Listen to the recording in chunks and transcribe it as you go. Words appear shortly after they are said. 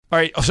All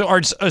right, so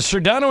are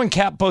Sedano and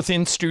Cap both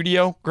in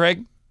studio,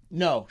 Greg?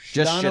 No,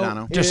 Just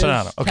Sedano. Just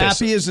Sedano. Okay,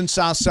 Cappy is in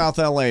South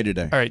LA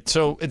today. All right,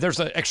 so there's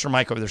an extra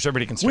mic over there so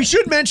everybody can see. We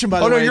should mention, by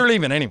the way. Oh, no, you're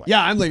leaving anyway.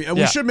 Yeah, I'm leaving. We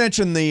Yeah. should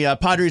mention the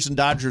Padres and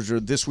Dodgers are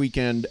this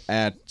weekend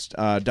at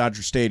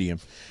Dodger Stadium.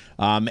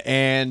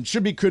 And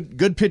should be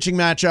good pitching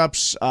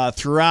matchups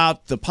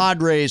throughout. The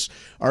Padres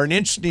are an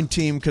interesting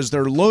team because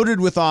they're loaded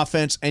with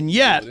offense, and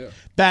yet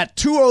bat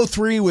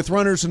 203 with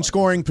runners in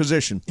scoring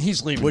position.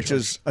 He's leaving, which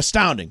is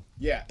astounding.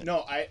 Yeah,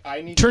 no,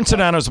 I need Turn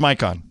Sedano's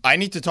mic on. I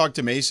need to talk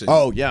to Mason.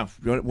 Oh yeah,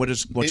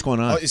 what's going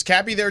on? Is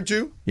Cappy there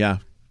too? Yeah,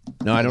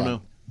 no, I don't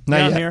know.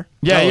 Not I'm here.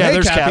 Yeah, Oh, yeah. hey,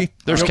 There's Cappy. Cap.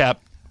 There's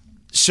Cap.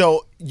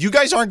 So you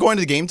guys aren't going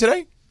to the game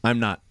today, I'm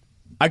not.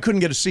 I couldn't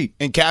get a seat.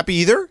 and Cappy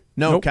either.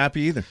 No,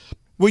 Cappy either.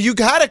 Well, you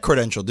had a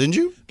credential, didn't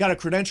you? Got a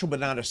credential, but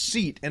not a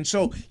seat, and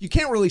so you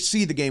can't really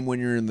see the game when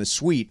you're in the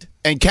suite.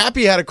 And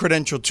Cappy had a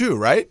credential too,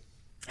 right?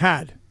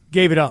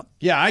 Gave it up.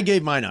 Yeah, I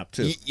gave mine up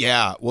too.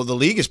 Yeah. Well, the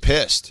league is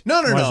pissed.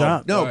 No, Why's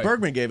that? no. Right.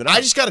 Bergman gave it up.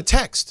 I just got a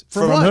text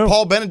from what?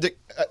 Paul Benedict.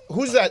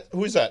 Who's that?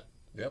 Who's that?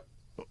 Yep.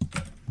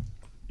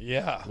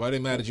 Yeah. Why are they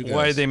mad at you guys?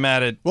 Why are they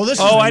mad at? Well, this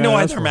is- I know No,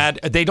 why that's they're why. mad.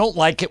 They don't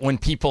like it when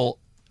people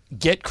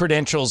get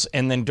credentials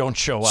and then don't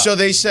show up. So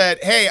they said,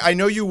 "Hey, I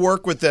know you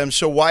work with them.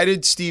 So why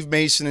did Steve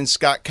Mason and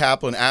Scott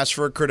Kaplan ask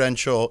for a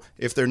credential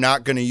if they're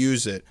not going to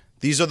use it?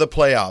 These are the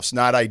playoffs,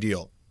 not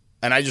ideal."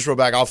 And I just wrote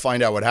back, "I'll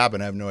find out what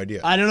happened. I have no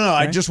idea." I don't know.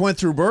 I just went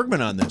through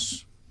Bergman on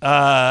this.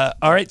 all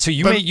right, so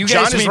But you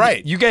John guys is may,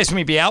 right. You guys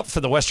may be out for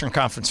the Western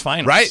Conference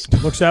Finals, Right?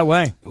 Looks that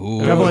way.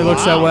 Definitely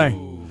looks that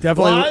way.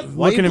 Definitely Why are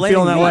looking you and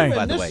feeling that blaming me, way.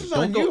 by the This way? is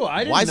on you. I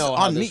didn't Why is know it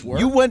how on this me?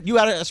 worked. You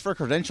had to ask for a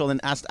credential and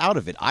asked out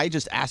of it. I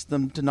just asked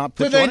them to not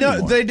put But you on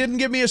anymore. they didn't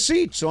give me a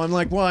seat, so I'm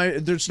like, well,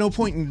 there's no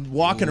point in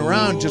walking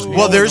around just.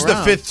 Well, there's rolling the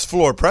around. fifth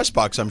floor press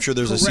box. I'm sure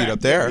there's a seat Correct. up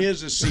there. There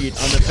is a seat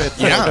on the fifth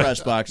floor Yeah. press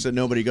box that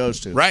nobody goes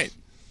to. Right.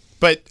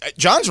 But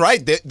John's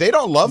right. They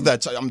don't love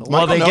that. Well,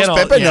 Michael they knows, get all,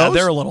 Pepe yeah, knows.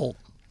 they're a little,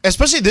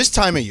 Especially this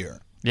time of year.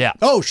 yeah.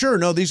 Oh, sure.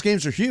 No, these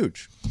games are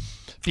huge.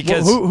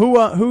 Because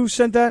Who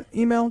sent that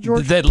email,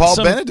 George? Paul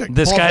Benedict.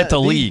 This Paul guy at the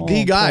Ben- league.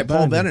 The guy, Paul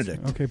Paul Benedict.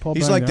 Benedict. Okay, Paul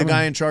He's like the Benedict.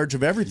 guy in charge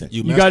of everything.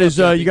 You got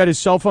his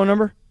cell phone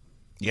number?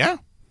 Yeah.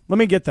 Let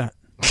me get that.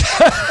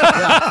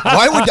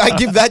 Why would I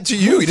give that to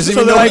you? He doesn't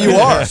even know that who you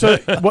are. So,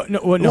 what, no,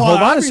 hold on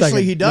a obviously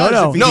second. he does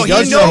No, if he No, he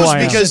does knows know who I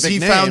am. because he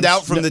Specific found names.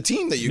 out from the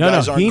team that you No,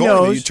 guys aren't he going to.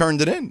 knows. You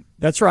turned it in.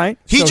 That's right.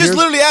 He So just here's-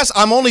 literally asked,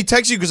 "I'm only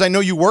texting you because I know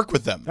you work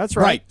with them." That's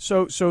right.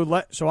 So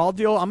I'll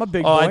deal. I'm a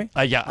big boy.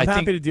 Yeah, I'm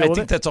happy to deal I with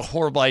think it. that's a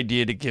horrible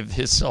idea to give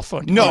his cell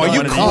phone. No, are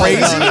you to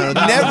crazy? no, that would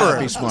Never. not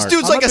be This smart.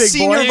 dude's I'm like a a big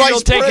senior boy. You'll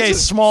vice take a president.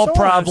 small So I'm a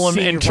problem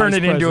senior and turn vice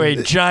it into a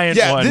president. giant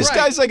Yeah, one. this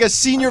guy's like a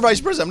senior vice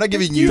president. I'm not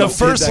giving you The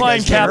first that line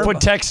guy's Cap number.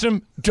 would text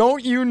him,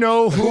 "Don't you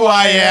know Who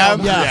I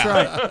am? Yeah. That's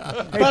right.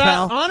 Hey, But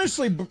pal.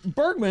 honestly,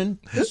 Bergman,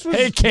 this was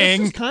Hey,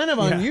 King. This is kind of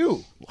on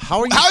you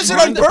How are you How is it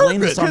trying on to blame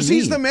Bergman? this on because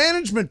he's me? the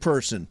management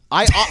person.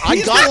 I He's got the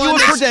you one a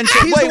that's-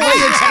 credential. He's Wait, the one wait.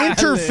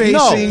 that's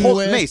interfacing No,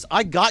 with. Mace,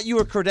 I got you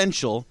a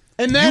credential,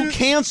 And then- you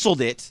canceled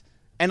it,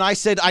 and I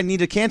said I need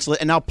to cancel it,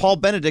 and now Paul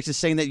Benedict is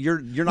saying that you're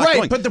not Right,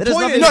 going. but the That has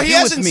point nothing is- to No, he do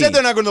hasn't with me. said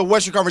they're not going to the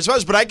Western Conference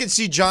Finals, but I could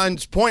see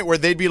John's point where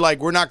they'd be like,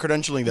 "We're not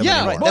credentialing them Yeah,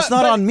 anymore." That's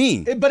not on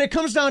me. But it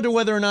comes down to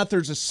whether or not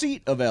there's a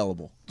seat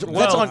available.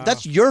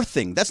 That's your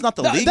thing. That's not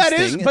the league's That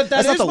is, thing. but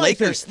that's not the my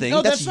Lakers thing.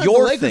 No, that's not your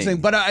the Lakers thing.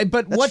 But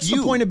That's what's the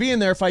you. point of being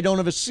there if I don't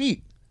have a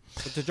seat?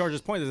 But to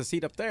George's point, there's a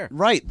seat up there.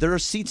 Right. There are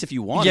seats if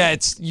you want. Yeah, it.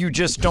 it's you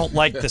just don't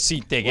like the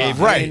seat they gave.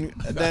 you. Right.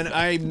 Then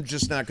I'm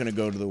just not going to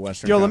go to the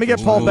Western. Yo, let me get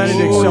Conference. Paul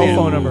Benedict's cell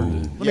phone number.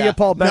 Let me Yeah. get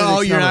Paul Benedict's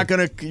No, you're number. not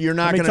going to. You're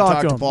not Let me going to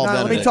talk to Paul No,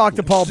 Benedict. Let me talk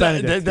to Paul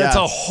Benedict. That's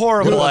Yeah. a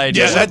horrible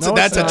idea. Yeah, that's No,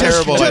 a it's not.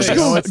 terrible Just idea.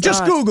 Google, No, it's just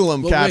not. Google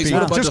him, Well, Cappy. Mace,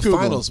 what about Just the Google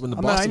finals him. when the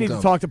I Boston need to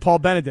come? talk to Paul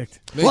Benedict.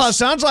 Mace, Well, it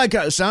sounds like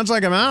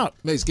I'm out.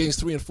 Mace, games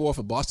 3 and 4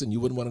 for Boston. You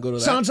wouldn't want to go to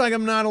that. Sounds like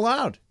I'm not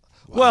allowed.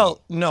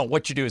 Well, no.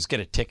 What you do is get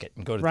a ticket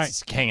and go to Right.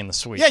 hang in the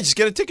suite. Yeah, just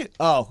get a ticket.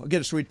 Oh, I'll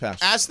get a suite pass.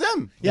 Ask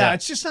them. Yeah,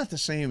 it's just not the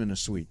same in a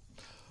suite.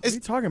 What are you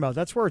talking about?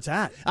 That's where it's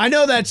at. I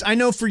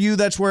know for you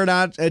that's where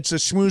it's a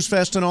schmooze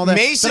fest and all that.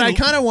 Mason- but I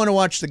kind of want to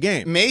watch the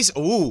game. Mace.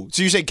 Ooh,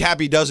 so you say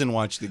Cappy doesn't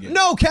watch the game?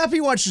 No, Cappy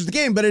watches the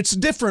game, but it's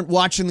different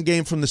watching the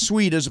game from the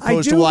suite as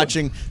opposed to do.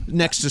 watching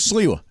next to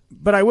Sliwa.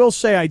 But I will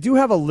say I do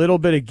have a little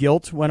bit of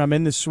guilt when I'm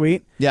in the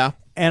suite. Yeah.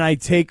 And I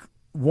take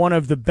one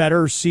of the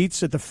better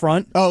seats at the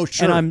front. Oh,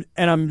 sure. And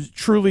I'm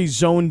truly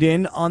zoned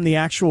in on the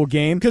actual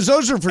game. Because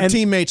those are for And-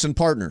 teammates and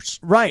partners.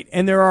 Right.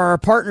 And there are our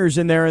partners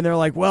in there, and they're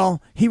like,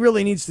 well, he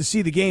really needs to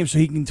see the game so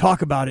he can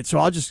talk about it. So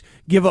I'll just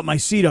give up my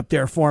seat up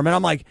there for him. And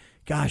I'm like,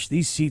 gosh,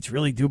 these seats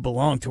really do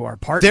belong to our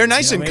partners. They're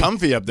nice and maybe-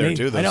 comfy up there, maybe-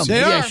 too, those I know. seats.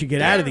 Maybe They I are. should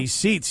get out of these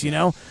seats,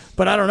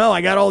 But I don't know.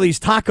 I got all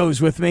these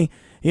tacos with me,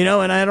 and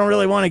I don't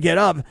really want to get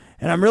up.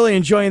 And I'm really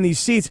enjoying these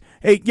seats.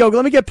 Hey, yo,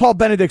 let me get Paul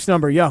Benedict's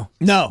number, yo.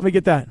 No. Let me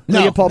get that. Let me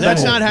No, get Paul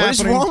that's Benedict. not What is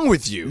happening. wrong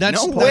with you?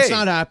 That's No way. That's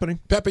not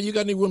happening. Pepper, you got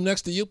any room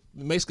next to you?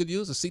 Mace could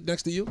use a seat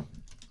next to you.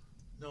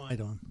 No, I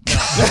don't.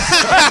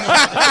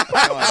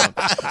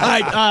 All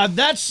right,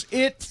 that's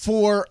it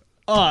for.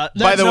 By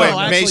the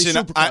way,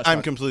 Mason,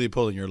 I'm completely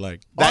pulling your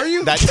leg. Are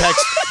you? That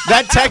text.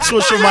 That text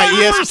was from my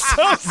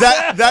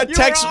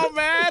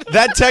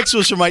That text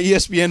was from my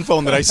ESPN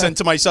phone that I sent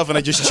to myself, and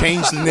I just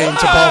changed the name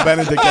to Paul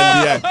Benedict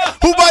NBA,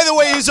 who, by the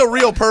way, is a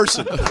real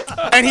person,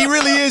 and he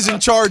really is in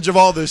charge of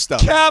all this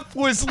stuff. Cap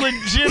was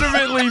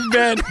legitimately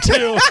meant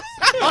to.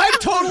 I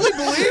totally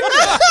believe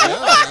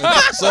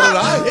that. So did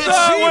I.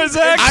 That was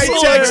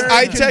excellent.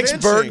 I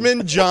text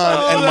Bergman,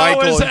 John, and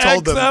Michael and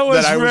told them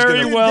that I was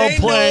going to. well Did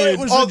they know played. it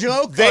was a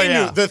joke? They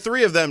yeah. knew. The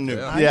three of them knew.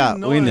 Yeah,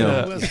 we knew.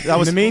 That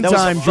was In the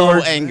meantime, faux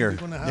George, anger.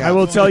 I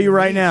will tell you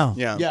right now.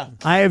 Yeah.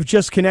 I have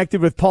just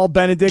connected with Paul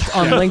Benedict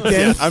on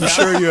LinkedIn. I'm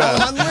sure you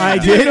have. I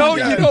did. You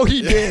know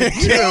he did.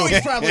 You know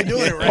he's probably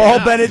doing it right Paul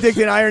now. Benedict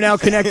and I are now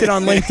connected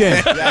on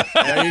LinkedIn.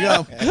 There you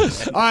go.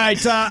 All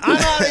right, I'm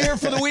out of here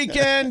for the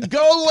weekend.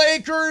 Go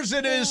Lakers.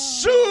 It is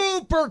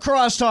Super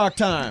Crosstalk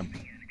time.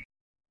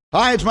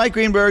 Hi, it's Mike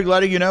Greenberg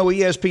letting you know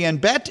ESPN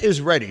Bet is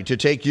ready to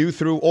take you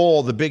through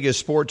all the biggest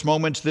sports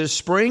moments this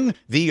spring.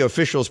 The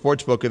official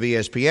sportsbook of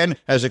ESPN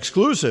has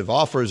exclusive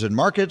offers and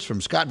markets from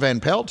Scott Van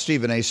Pelt,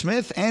 Stephen A.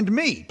 Smith, and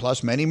me,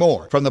 plus many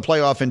more. From the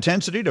playoff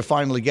intensity to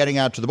finally getting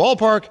out to the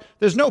ballpark,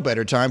 there's no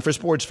better time for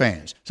sports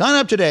fans. Sign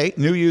up today.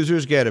 New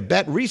users get a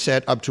bet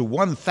reset up to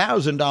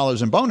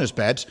 $1,000 in bonus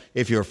bets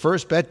if your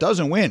first bet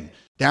doesn't win.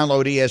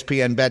 Download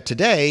ESPN Bet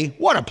today.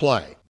 What a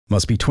play.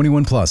 Must be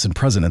 21 plus and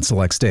present in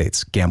select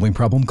states. Gambling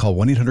problem? Call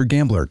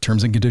 1-800-GAMBLER.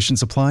 Terms and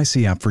conditions apply.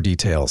 See app for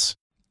details.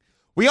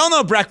 We all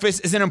know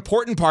breakfast is an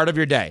important part of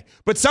your day.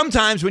 But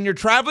sometimes when you're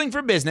traveling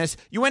for business,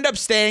 you end up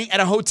staying at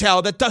a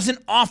hotel that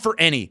doesn't offer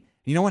any.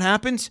 You know what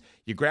happens?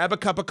 You grab a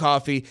cup of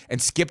coffee and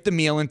skip the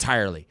meal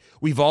entirely.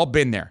 We've all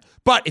been there.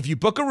 But if you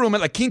book a room at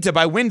La Quinta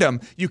by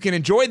Wyndham, you can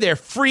enjoy their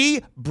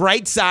free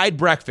Bright Side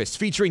breakfast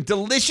featuring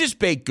delicious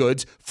baked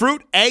goods,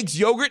 fruit, eggs,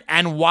 yogurt,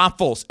 and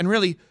waffles. And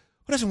really,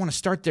 who doesn't want to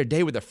start their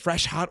day with a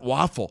fresh, hot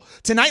waffle?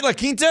 Tonight, La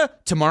Quinta,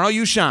 tomorrow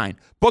you shine.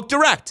 Book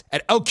direct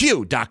at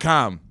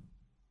LQ.com.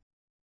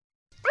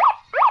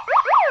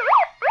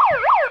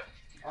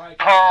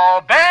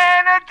 Paul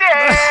Benedict!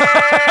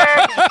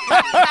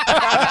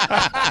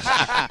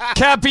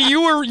 Cappy,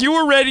 you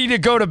were ready to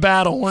go to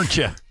battle, weren't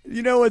you?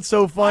 You know what's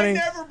so funny? I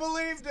never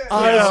believed it.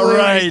 Honestly,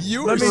 right.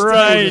 You let were me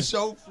right.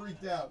 so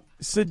freaked out.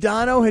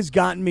 Sedano has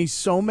gotten me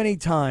so many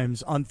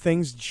times on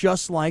things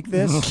just like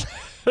this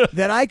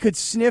that I could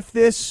sniff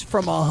this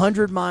from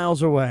 100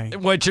 miles away.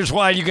 Which is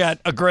why you got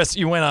aggressive.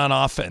 You went on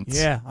offense.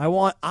 Yeah, I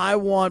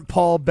want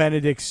Paul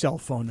Benedict's cell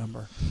phone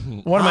number.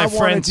 One of my I friends.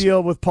 want to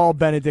deal with Paul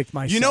Benedict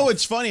myself. You know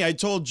what's funny? I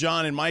told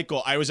John and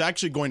Michael I was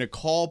actually going to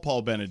call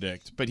Paul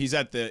Benedict, but he's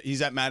at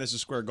Madison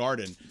Square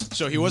Garden,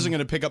 so he wasn't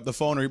going to pick up the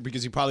phone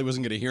because he probably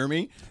wasn't going to hear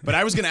me. But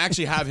I was going to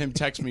actually have him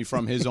text me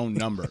from his own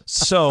number.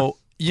 So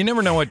you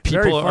never know what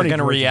Very people are funny, going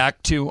to Georgia.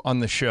 react to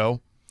on the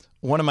show.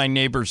 One of my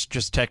neighbors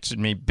just texted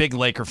me, big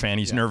Laker fan.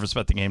 He's nervous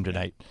about the game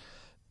tonight.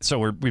 So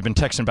we've been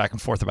texting back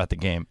and forth about the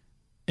game.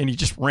 And he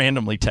just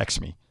randomly texts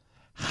me,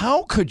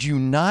 how could you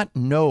not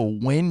know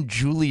when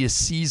Julius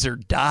Caesar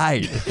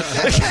died?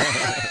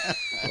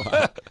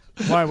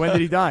 Why? When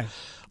did he die?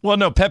 Well,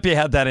 no, Pepe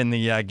had that in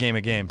the Game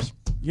of Games.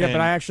 Yeah, And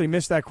but I actually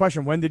missed that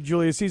question. When did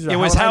Julius Caesar die? it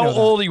was would I how know that?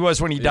 old he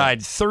was when he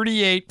died,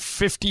 38,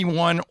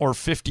 51, or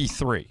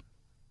 53.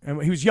 And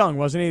he was young,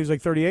 wasn't he? He was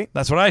like 38?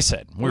 That's what I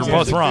said. We were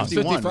both wrong.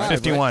 55,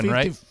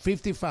 right?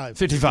 55.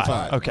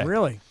 55. Okay.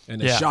 Really?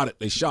 And they shot it.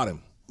 They shot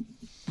him.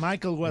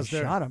 Michael was They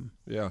there. shot him.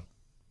 Yeah.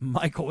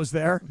 Michael was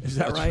there. Is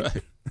that right?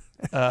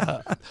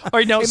 All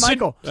right, now, Hey,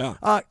 Michael. Yeah.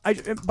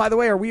 By the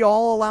way, are we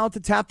all allowed to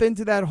tap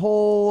into that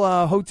whole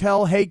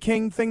hotel Hey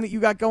King thing that you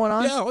got going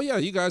on? Yeah, oh yeah,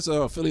 you guys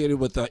are affiliated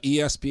with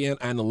ESPN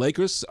and the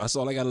Lakers. That's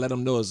all I got to let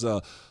them know is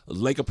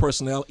Laker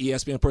personnel,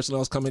 ESPN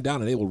personnel is coming down,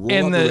 and they will roll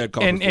out the red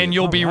carpet. and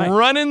you'll be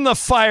running the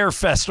Fire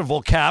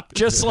Festival, Cap,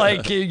 just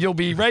like you'll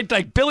be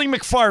like Billy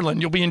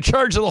McFarland. You'll be in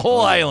charge of the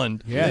whole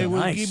island. Yeah, They will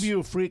nice. give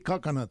you free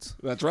coconuts.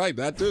 That's right,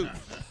 that too.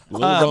 A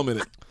little rum in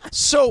it.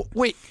 So,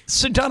 wait,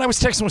 Sedano, I was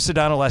texting with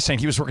Sedano last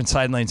night. He was working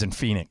sidelines in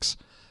Phoenix.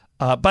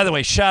 By the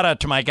way, shout out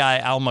to my guy,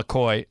 Al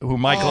McCoy, who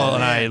Michael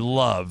and I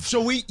love.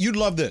 So you'd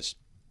love this.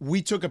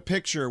 We took a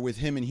picture with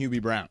him and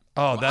Hubie Brown.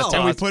 Oh, that's and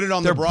awesome. we put it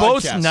on They're the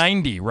broadcast. both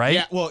 90, right?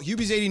 Yeah, well,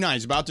 Hubie's 89.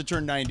 He's about to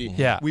turn 90.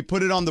 Yeah. We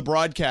put it on the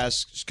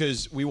broadcast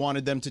because we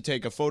wanted them to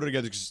take a photo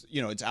together because,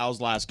 it's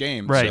Al's last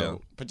game. Right.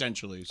 So,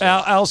 potentially. So,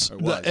 Al's. or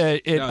was.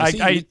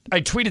 I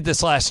tweeted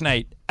this last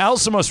night.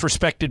 Al's the most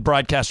respected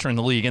broadcaster in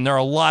the league, and there are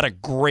a lot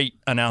of great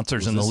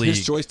announcers in the league.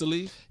 His choice to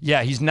leave?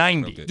 Yeah, he's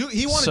 90. Okay. Dude,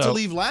 he wanted to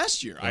leave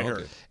last year, I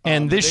heard.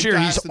 And this they year,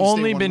 he's asked him to stay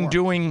only one been more.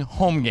 doing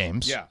home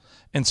games. Yeah.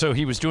 And so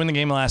he was doing the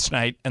game last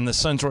night, and the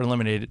Suns were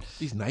eliminated.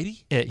 He's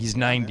 90? Yeah, he's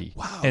 90.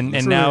 Wow. And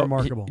Truly now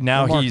remarkable.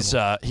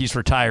 he's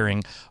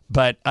retiring.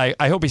 But I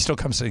hope he still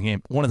comes to the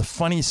game. One of the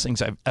funniest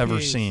things I've ever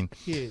seen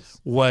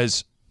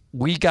was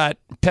we got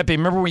Pepe.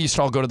 Remember we used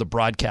to all go to the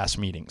broadcast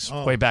meetings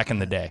way back in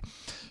the day.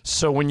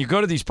 So when you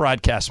go to these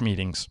broadcast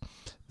meetings,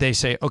 they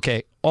say,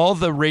 okay, all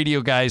the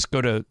radio guys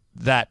go to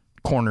that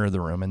corner of the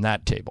room and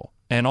that table.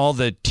 And all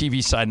the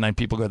TV sideline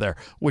people go there,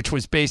 which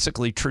was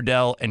basically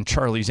Trudell and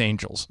Charlie's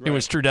Angels. Right. It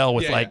was Trudell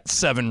with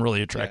 7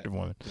 really attractive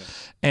women. Yeah.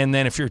 And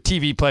then if you're a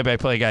TV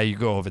play-by-play guy, you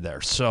go over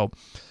there. So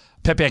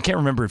Pepe, I can't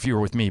remember if you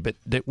were with me, but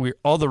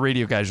all the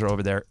radio guys are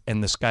over there,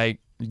 and this guy,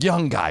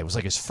 young guy, it was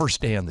like his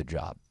first day on the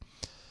job.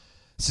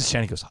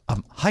 Siciliani goes,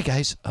 hi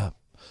guys,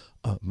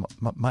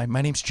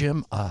 my name's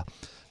Jim.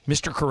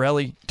 Mr.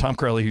 Corelli, Tom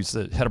Corelli, who's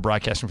the head of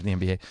broadcasting for the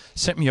NBA,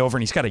 sent me over,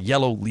 and he's got a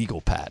yellow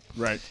legal pad.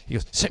 Right. He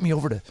goes, sent me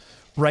over to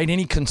write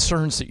any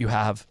concerns that you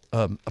have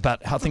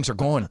about how things are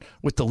going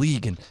with the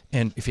league,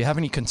 and if you have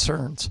any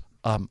concerns,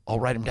 I'll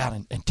write them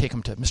down and take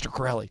them to Mr.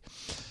 Corelli.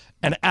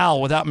 And Al,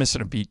 without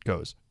missing a beat,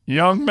 goes,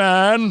 young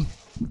man,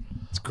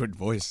 it's a good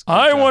voice.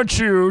 I want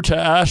you to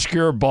ask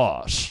your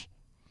boss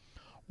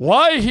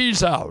why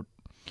he's out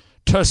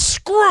to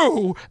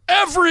screw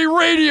every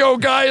radio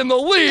guy in the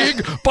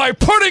league by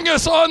putting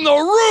us on the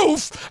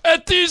roof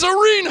at these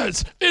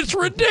arenas. It's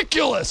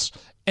ridiculous.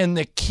 And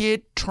the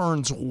kid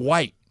turns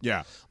white.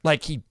 Yeah.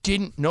 Like he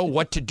didn't know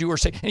what to do or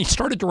say. And he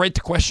started to write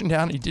the question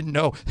down. And he didn't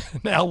know.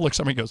 And Al looks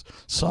at me and goes,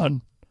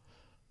 son,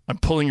 I'm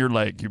pulling your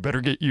leg. You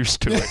better get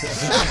used to it.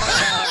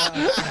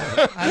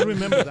 I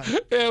remember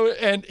that.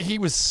 And he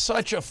was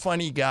such a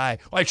funny guy.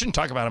 Well, I shouldn't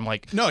talk about him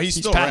like he's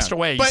still passed around.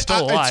 away. But, he's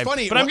still alive. It's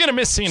funny. But I'm going to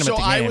miss seeing him at the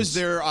games. So I was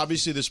there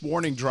obviously this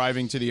morning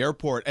driving to the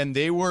airport, and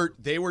they were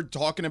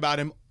talking about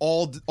him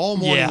all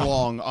morning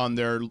long on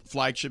their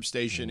flagship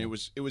station. It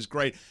was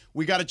great.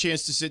 We got a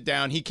chance to sit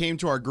down. He came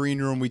to our green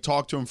room. We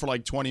talked to him for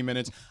like 20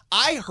 minutes.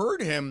 I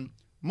heard him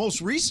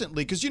most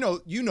recently because you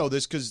know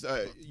this because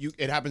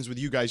it happens with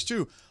you guys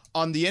too.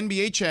 On the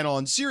NBA channel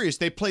on Sirius,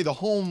 they play the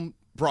home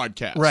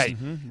broadcast. Right.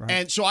 Mm-hmm, right.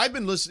 And so I've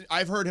been listening.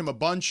 I've heard him a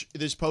bunch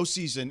this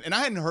postseason, and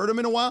I hadn't heard him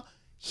in a while.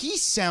 He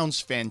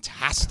sounds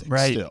fantastic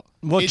still.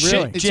 Well, it's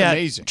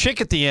amazing. Chick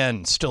at the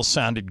end still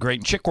sounded great.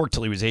 And Chick worked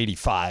till he was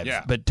 85.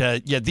 Yeah. But,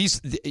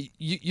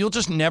 you'll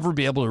just never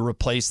be able to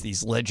replace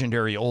these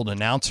legendary old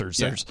announcers.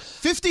 Yeah. There's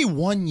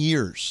 51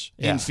 years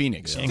in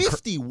Phoenix. Yeah.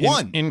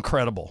 51.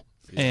 Incredible.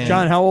 And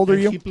John, how old are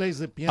you? He plays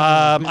the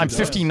piano. I'm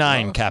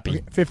 59,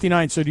 Cappy.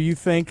 59. So do you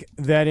think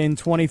that in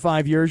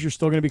 25 years you're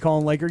still going to be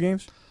calling Laker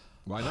games?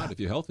 Why not if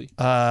you're healthy?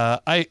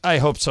 I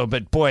hope so,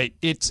 but boy,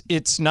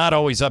 it's not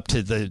always up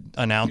to the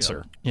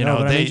announcer. You know,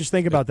 but I mean, just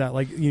think about that.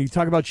 Like you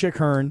talk about Chick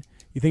Hearn,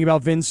 you think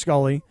about Vin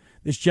Scully,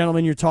 this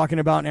gentleman you're talking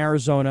about in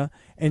Arizona,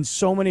 and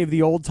so many of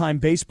the old time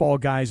baseball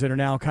guys that are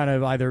now kind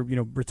of either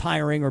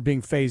retiring or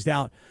being phased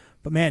out.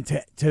 But man,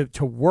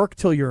 to work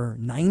till you're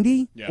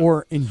 90,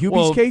 or in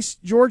Hubie's case,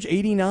 George,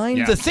 89.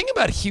 Yeah. The thing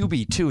about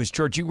Hubie too is,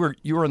 George, you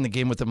were in the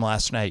game with him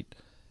last night.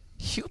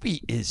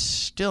 Hubie is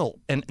still,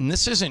 and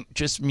this isn't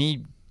just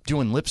me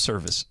doing lip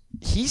service.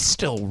 He's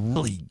still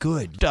really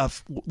good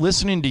stuff.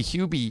 Listening to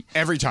Hubie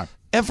every time,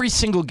 every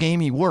single game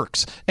he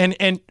works, and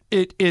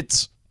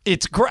it's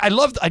great.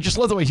 I just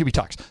love the way Hubie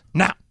talks.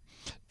 Now,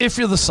 if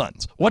you're the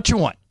Suns, what you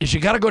want is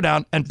you got to go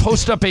down and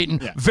post up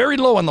Ayton very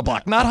low on the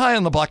block, not high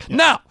on the block.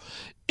 Now,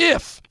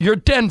 if you're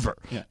Denver,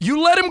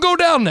 you let him go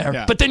down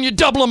there, but then you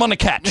double him on the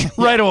catch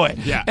right away.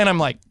 And I'm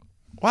like,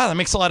 wow, that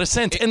makes a lot of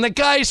sense. And the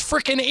guy's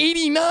freaking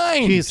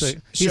 89.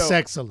 He's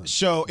excellent.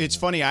 So it's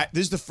funny. I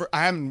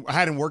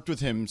hadn't worked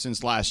with him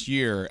since last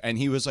year, and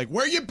he was like,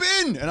 "Where you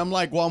been?" And I'm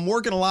like, "Well, I'm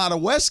working a lot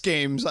of West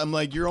games." I'm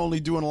like, "You're only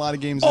doing a lot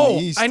of games in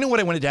the East." I know what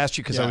I wanted to ask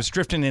you because I was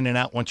drifting in and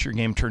out once your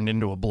game turned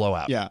into a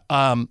blowout. Yeah.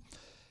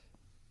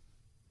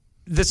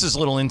 This is a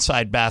little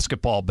inside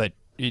basketball, but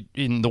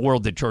in the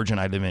world that George and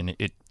I live in,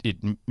 it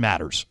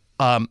matters.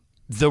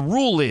 The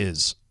rule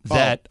is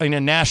that in a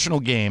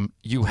national game,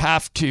 you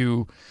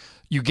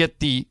get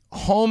the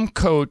home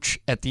coach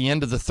at the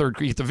end of the third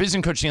quarter. You get the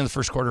visiting coach at the end of the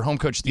first quarter, home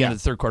coach at the end of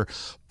the third quarter.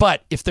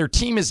 But if their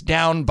team is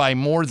down by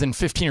more than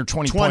 15 or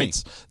 20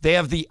 points, they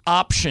have the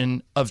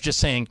option of just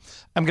saying,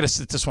 I'm going to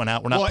sit this one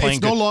out. We're not playing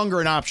it's no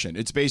longer an option.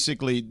 It's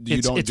basically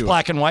you don't do it. It's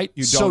black and white.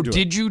 You don't so do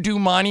did you do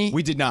Monty?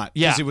 We did not.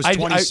 Yeah. Because it was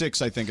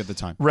 26, I think, at the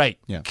time. Right.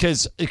 Yeah.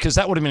 Because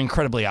that would have been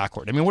incredibly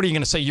awkward. I mean, what are you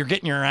going to say? You're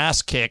getting your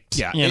ass kicked.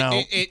 Yeah. You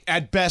know?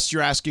 At best,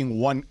 you're asking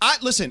one.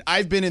 Listen,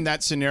 I've been in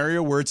that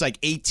scenario where it's like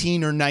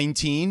 18 or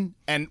 19.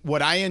 And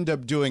what I end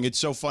up doing, it's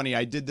so funny.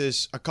 I did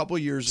this a couple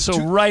years ago.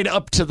 So right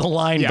up to the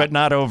line, but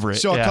not over it.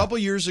 So a couple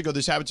years ago,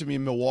 this happened to me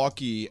in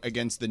Milwaukee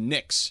against the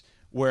Knicks,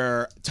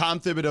 where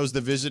Tom Thibodeau's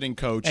the visiting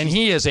coach. And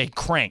he is a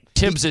crank.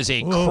 Tibbs is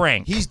a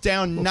crank. He's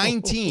down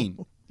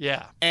 19.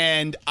 Yeah.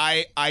 And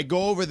I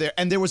go over there,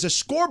 and there was a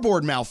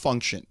scoreboard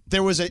malfunction.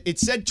 It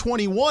said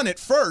 21 at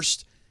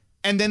first,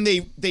 and then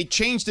they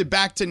changed it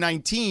back to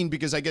 19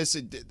 because I guess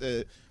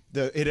the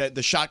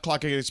shot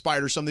clock had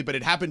expired or something, but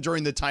it happened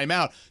during the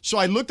timeout. So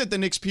I looked at the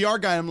Knicks PR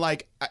guy, and I'm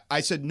like,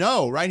 I said,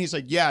 no, right? And he's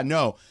like, yeah,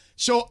 no.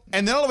 So,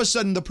 and then all of a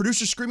sudden, the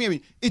producer's screaming at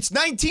me, it's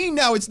 19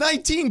 now, it's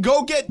 19,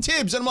 go get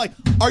Tibbs. And I'm like,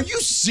 are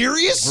you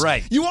serious?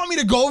 Right. You want me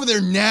to go over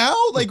there now?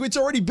 Like, it's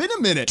already been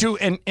a minute. True,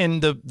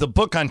 and the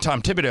book on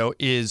Tom Thibodeau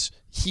is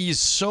he's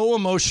so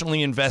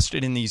emotionally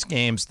invested in these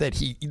games that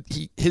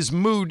his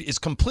mood is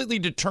completely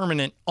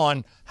determinant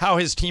on how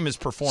his team is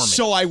performing.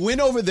 So I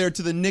went over there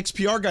to the Knicks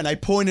PR guy, and I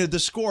pointed at the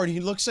score, and he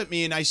looks at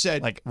me, and I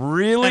said, like,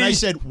 really? And I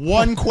said,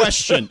 one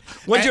question.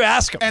 What'd you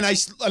ask him? And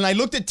I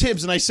looked at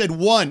Tibbs, and I said,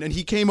 one, and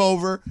he came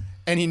over,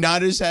 and he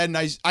nodded his head, and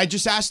I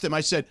just asked him,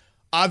 I said,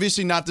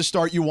 obviously not the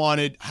start you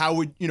wanted.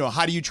 How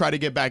do you try to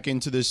get back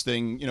into this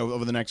thing,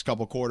 over the next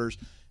couple quarters?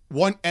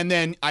 And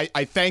then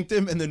I thanked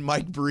him, and then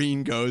Mike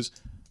Breen goes,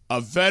 a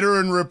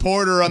veteran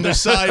reporter on the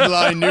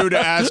sideline knew to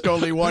ask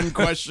only one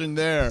question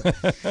there.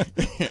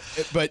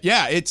 But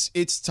yeah,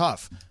 it's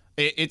tough.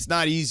 It's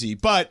not easy.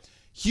 But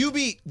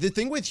Hubie, the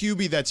thing with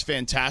Hubie that's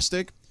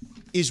fantastic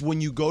is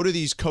when you go to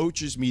these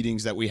coaches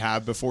meetings that we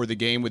have before the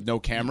game with no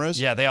cameras.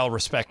 Yeah, they all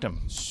respect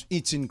him.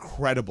 It's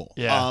incredible.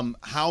 Yeah.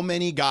 How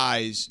many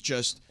guys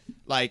just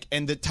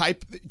and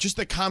just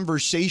the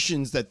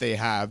conversations that they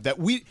have that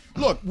we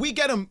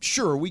get them.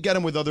 Sure, we get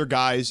them with other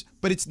guys,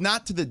 but it's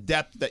not to the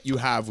depth that you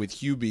have with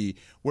Hubie,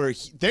 where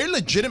they're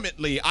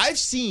legitimately. I've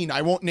seen.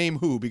 I won't name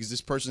who because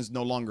this person's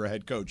no longer a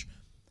head coach.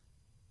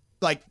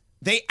 Like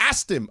they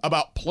asked him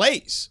about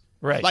plays.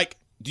 Right. Like,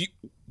 do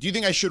you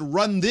think I should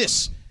run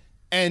this?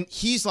 And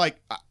he's like,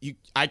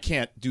 I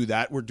can't do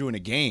that. We're doing a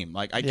game.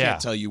 Like, I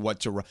can't tell you what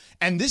to run.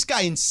 And this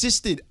guy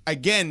insisted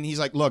again. He's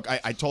like, look,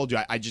 I told you,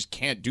 I just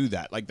can't do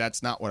that. Like,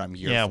 that's not what I'm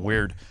here for. Yeah,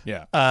 weird.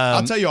 Yeah.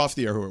 I'll tell you off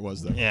the air who it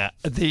was, though. Yeah.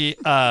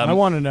 I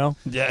want to know.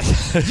 Yeah.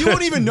 You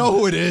won't even know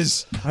who it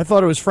is. I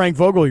thought it was Frank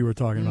Vogel you were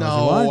talking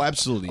about. No,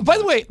 absolutely. By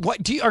the way,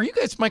 are you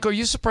guys, Michael, are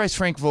you surprised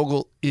Frank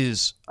Vogel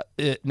is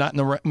not in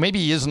the maybe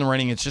he is in the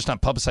running, it's just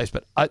not publicized,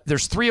 but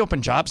there's 3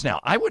 open jobs now.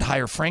 I would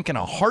hire Frank in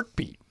a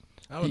heartbeat.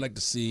 I would like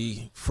to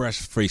see fresh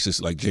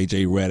faces like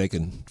J.J. Redick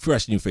and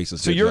fresh new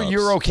faces. So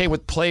you're okay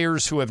with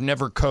players who have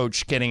never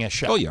coached getting a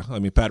shot? Oh yeah, I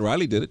mean Pat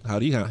Riley did it. How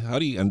do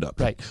you end up?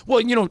 Right.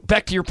 Well,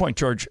 back to your point,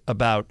 George,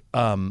 about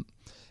and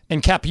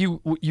Cap,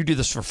 you do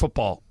this for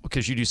football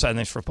because you do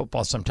sidelines for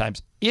football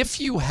sometimes. If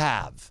you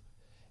have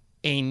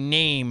a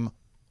name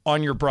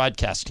on your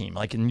broadcast team,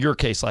 like in your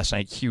case last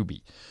night,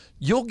 Hubie,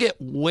 you'll get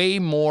way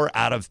more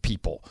out of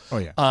people. Oh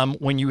yeah.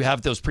 When you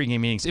have those pregame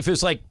meetings, if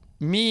it's like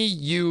me,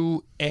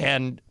 you,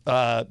 and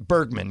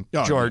Bergman,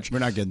 George. We're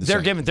not getting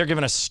they're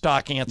giving us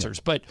stock answers.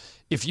 Yeah. But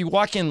if you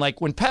walk in,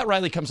 like when Pat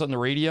Riley comes on the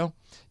radio,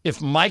 if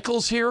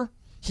Michael's here,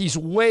 he's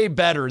way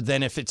better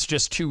than if it's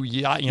just 2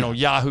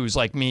 yahoos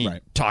like me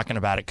talking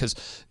about it because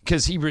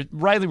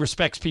Riley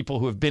respects people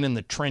who have been in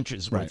the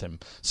trenches with him.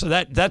 So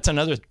that's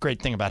another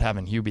great thing about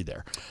having Hubie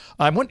there.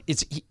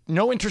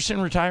 No interest in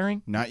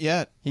retiring? Not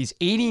yet. He's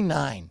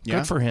 89. Yeah.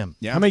 Good for him.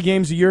 Yeah. How many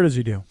games a year does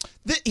he do?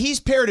 He's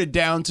pared it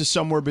down to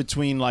somewhere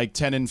between like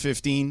 10 and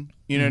 15.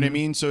 You know what I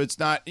mean? So it's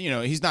not,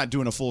 he's not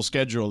doing a full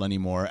schedule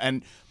anymore.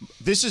 And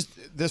this is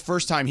the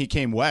first time he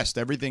came west.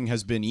 Everything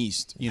has been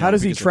east. How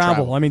does he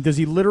travel? I mean, does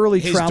he literally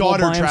travel by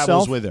himself? His daughter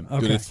travels with him. Okay.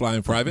 Do they fly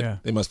in private? Yeah.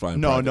 They must fly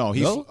in private. No.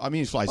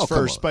 He flies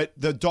first, but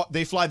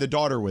they fly the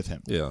daughter with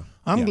him. Yeah.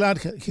 I'm glad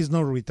he's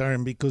not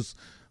retiring because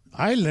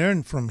I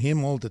learn from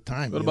him all the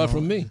time. What about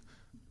from me?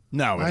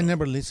 No, I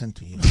never listen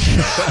to you.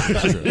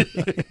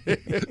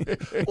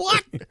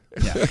 What?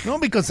 Yeah. No,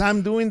 because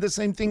I'm doing the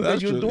same thing that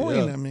you're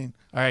doing. Yeah. I mean,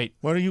 all right.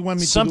 What do you want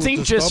me to do?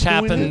 Something just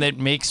happened that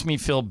makes me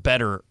feel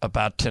better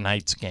about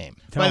tonight's game.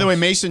 By the way,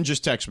 Mason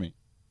just texted me.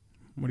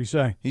 What do you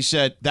say? He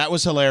said, that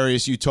was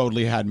hilarious. You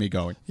totally had me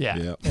going.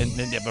 Yeah.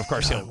 And of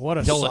course, he'll.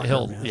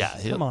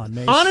 Come on,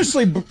 Mason.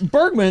 Honestly,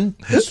 Bergman,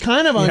 it's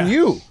kind of on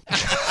you.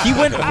 He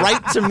went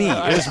right to me.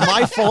 It was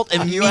my fault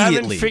immediately. You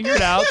haven't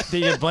figured out that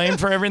you get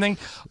blamed for everything.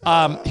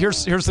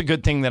 Here's the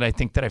good thing that I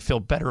think that I feel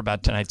better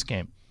about tonight's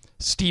game.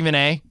 Stephen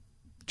A.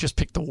 just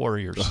picked the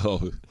Warriors.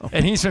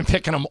 And he's been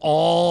picking them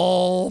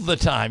all the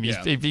time.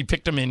 He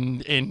picked them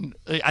in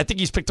I think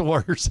he's picked the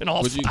Warriors in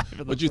all 5 of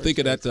them. What'd you think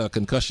of that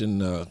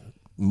concussion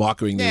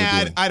mockery?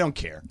 I don't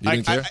care. You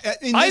didn't care?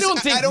 I don't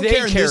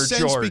care in this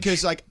sense George.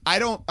 because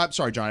I'm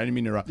sorry, John. I didn't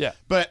mean to interrupt. Yeah.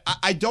 But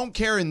I don't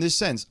care in this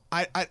sense.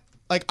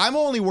 I'm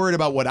only worried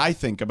about what I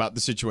think about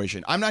the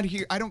situation. I'm not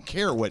here. I don't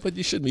care what. But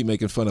you shouldn't be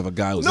making fun of a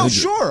guy who's No,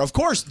 injured. sure, of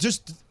course.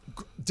 Just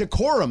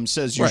decorum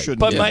says you shouldn't.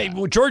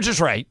 But George is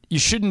right. You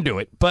shouldn't do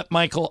it. But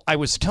Michael, I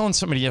was telling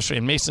somebody yesterday,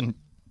 and Mason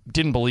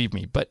didn't believe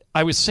me, but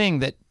I was saying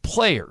that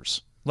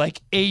players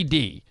like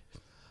AD,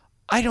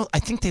 I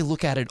think they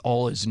look at it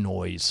all as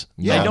noise.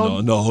 Yeah,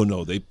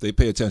 no. They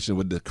pay attention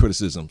with the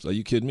criticisms. Are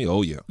you kidding me?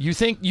 Oh yeah. You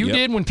think you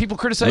did when people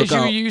criticize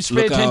you used to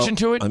pay attention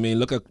to it? I mean,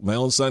 look at my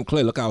own son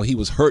Clay. Look how he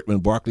was hurt when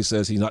Barkley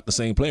says he's not the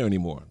same player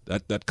anymore.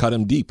 That cut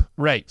him deep.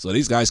 Right. So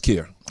these guys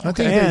care. I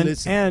think they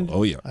listen.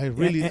 Oh yeah.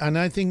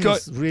 I think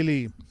it's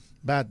really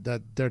bad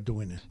that they're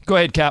doing it. Go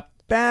ahead, Cap.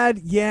 Bad,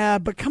 yeah,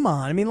 but come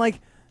on. I mean, like,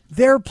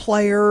 they're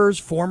players,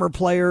 former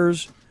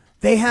players.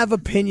 They have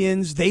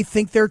opinions. They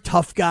think they're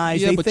tough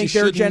guys. They think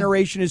their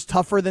generation is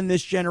tougher than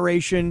this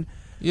generation.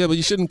 Yeah, but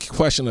you shouldn't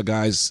question a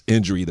guy's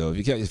injury, though.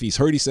 If he's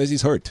hurt, he says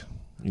he's hurt.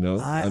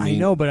 I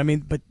know,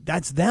 but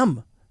that's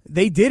them.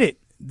 They did it.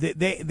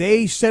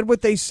 They said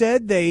what they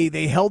said.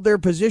 They held their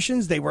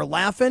positions. They were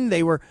laughing.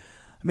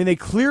 They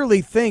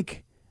clearly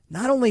think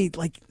not only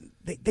like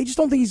they just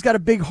don't think he's got a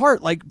big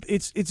heart. Like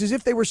it's as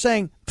if they were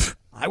saying,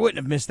 I wouldn't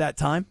have missed that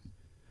time.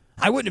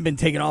 I wouldn't have been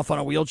taken off on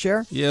a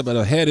wheelchair. Yeah, but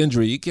a head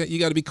injury, you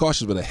got to be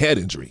cautious with a head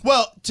injury.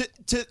 Well,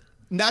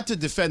 not to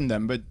defend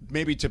them, but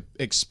maybe to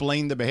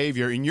explain the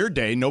behavior. In your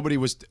day, nobody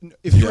was.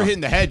 If you were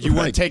hitting the head, you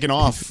weren't taking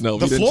off the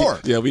floor.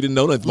 We didn't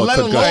know that. Let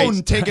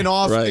alone taking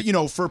off,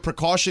 for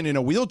precaution in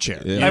a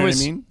wheelchair. Yeah. You know what I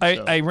mean?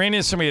 I ran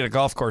into somebody at a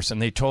golf course,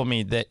 and they told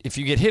me that if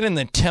you get hit in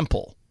the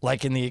temple,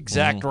 like in the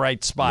exact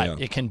right spot,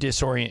 it can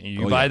disorient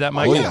you. You buy that,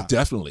 Mike? Oh, yeah,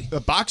 definitely. The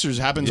boxers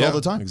happens all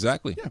the time.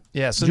 Exactly.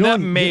 Yeah, so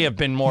that may have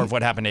been more of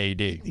what happened to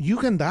AD. You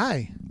can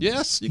die.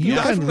 Yes, you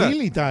can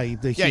really die.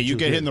 If they you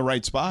get hit in the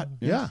right spot.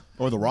 Yeah.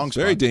 Or the wrong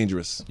spot. Very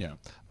dangerous. Yeah.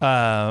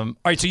 All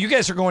right, so you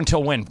guys are going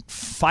till when?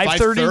 5:30?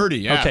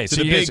 5:30, yeah. Okay, to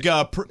so the you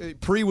big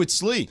pre with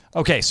Slee.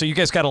 Okay, so you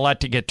guys got a lot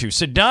to get to.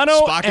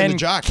 Sedano Spock and the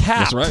Jock.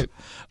 Cap That's right.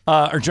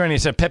 are joining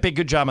us. Pepe,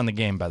 good job on the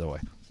game, by the way.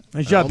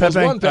 Nice job, Pepe.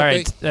 All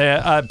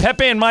right,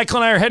 Pepe and Michael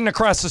and I are heading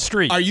across the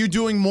street. Are you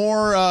doing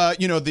more,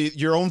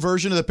 your own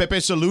version of the Pepe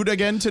Salute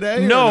again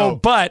today? No,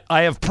 but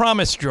I have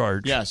promised,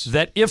 George, yes,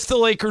 that if the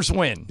Lakers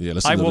win,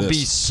 I will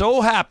be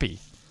so happy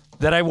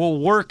that I will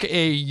work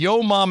a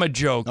Yo Mama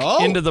joke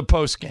into the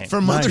postgame.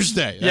 For Mother's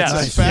Day.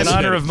 Yes, in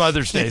honor of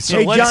Mother's Day. So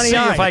hey, let's Johnny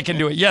see if I can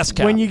do it. Yes,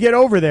 Cap. When you get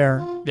over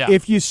there,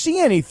 if you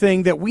see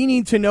anything that we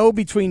need to know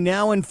between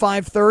now and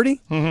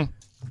 5:30,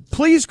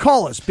 please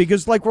call us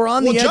because we're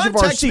on the edge John of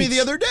our seats. texted me the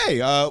other day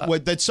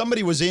that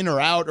somebody was in or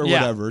out or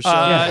whatever. So.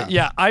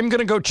 I'm going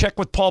to go check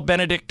with Paul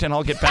Benedict and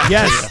I'll get back to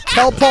you.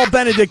 Tell Paul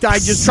Benedict I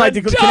just tried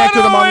to connect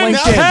with him on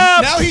LinkedIn.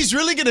 Now he's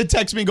really going to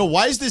text me and go,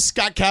 why is this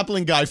Scott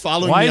Kaplan guy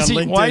following me on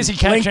LinkedIn? Why is he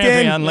catching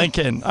me on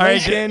LinkedIn?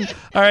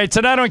 All right,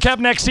 Sedano and Cap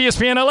next,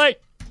 ESPN LA.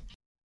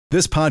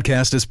 This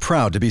podcast is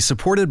proud to be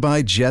supported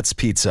by Jets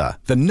Pizza,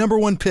 the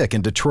 #1 pick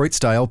in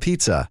Detroit-style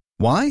pizza.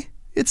 Why?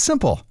 It's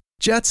simple.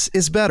 Jets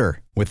is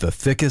better. With the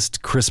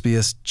thickest,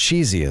 crispiest,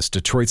 cheesiest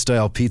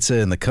Detroit-style pizza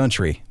in the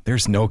country,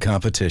 there's no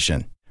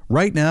competition.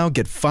 Right now,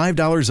 get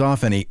 $5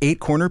 off any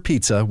 8-corner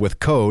pizza with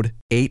code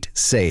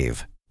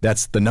 8SAVE.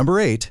 That's the number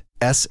 8,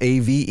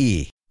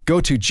 S-A-V-E. Go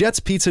to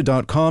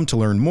jetspizza.com to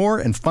learn more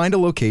and find a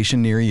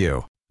location near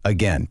you.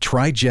 Again,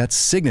 try Jet's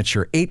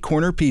signature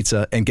 8-corner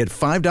pizza and get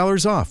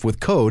 $5 off with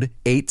code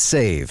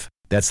 8SAVE.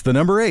 That's the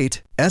number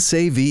 8,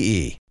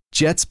 S-A-V-E.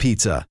 Jet's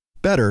Pizza.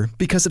 Better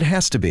because it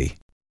has to be.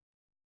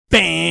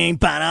 Bang,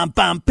 ba-dum,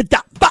 bum, ba-da,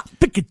 ba,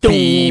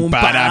 pick-a-doom,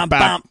 ba-dum,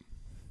 bum.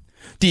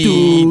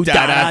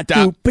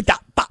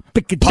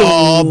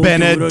 Paul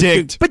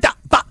Benedict.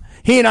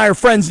 He and I are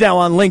friends now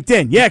on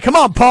LinkedIn. Yeah, come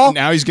on, Paul.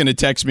 Now he's going to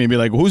text me and be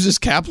like, who's this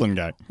Kaplan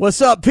guy? What's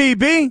up,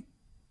 PB?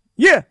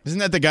 Yeah. Isn't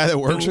that the guy that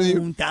works with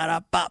you? Is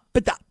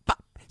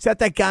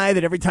that guy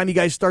that every time you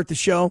guys start the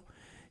show,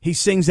 he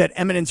sings that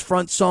Eminence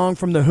Front song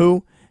from The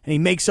Who, and he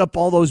makes up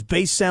all those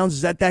bass sounds?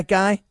 Is that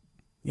guy?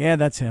 Yeah,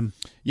 that's him.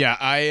 Yeah,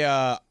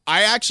 I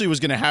actually was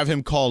going to have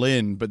him call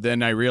in, but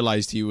then I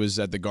realized he was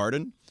at the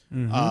Garden.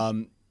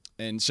 Mm-hmm.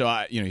 And so,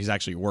 he's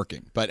actually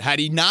working. But had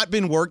he not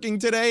been working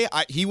today,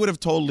 he would have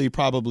totally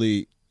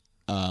probably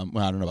I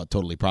don't know about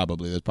totally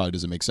probably. That probably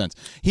doesn't make sense.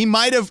 He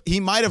might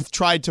have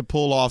tried to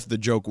pull off the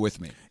joke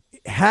with me.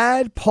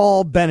 Had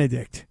Paul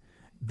Benedict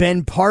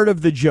been part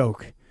of the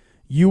joke,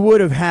 you would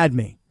have had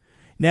me.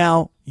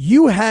 Now,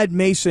 you had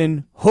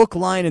Mason hook,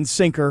 line, and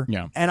sinker,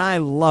 and I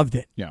loved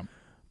it. Yeah.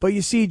 But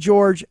you see,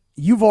 George,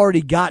 you've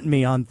already gotten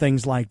me on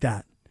things like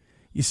that.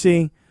 You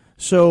see?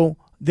 So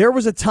there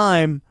was a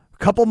time a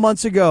couple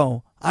months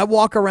ago, I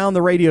walk around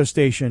the radio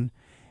station,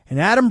 and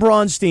Adam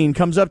Braunstein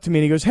comes up to me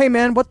and he goes, hey,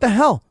 man, what the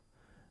hell?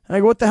 And I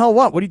go, what the hell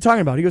what? What are you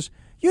talking about? He goes,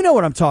 you know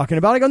what I'm talking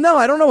about. I go, no,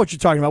 I don't know what you're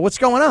talking about. What's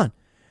going on?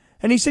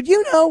 And he said,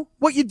 you know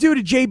what you do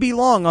to J.B.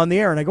 Long on the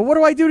air. And I go, what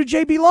do I do to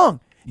J.B.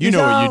 Long? You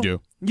know what you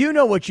do. You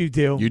know what you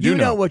do. You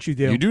know what you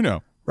do. You do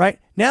know. Right?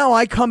 Now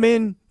I come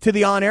in to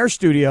the on-air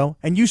studio,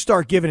 and you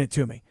start giving it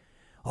to me.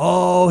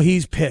 Oh,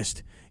 he's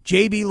pissed.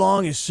 J.B.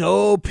 Long is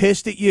so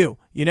pissed at you,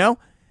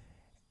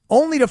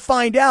 Only to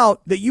find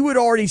out that you had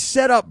already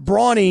set up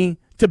Brawny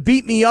to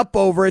beat me up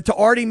over it, to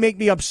already make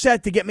me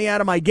upset to get me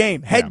out of my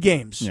game. Head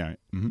games. Yeah.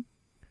 Mm-hmm.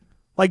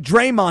 Like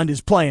Draymond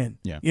is playing.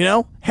 Yeah.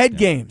 Head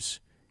games.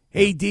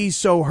 AD's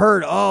so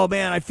hurt. Oh,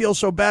 man, I feel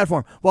so bad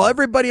for him. While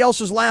everybody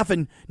else is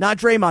laughing, not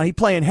Draymond. He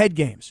playing head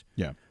games.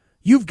 Yeah.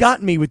 You've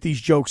gotten me with these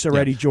jokes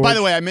already, George. By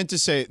the way, I meant to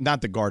say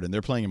not the Garden.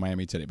 They're playing in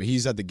Miami today, but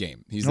he's at the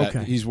game.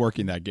 He's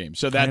working that game,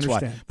 so that's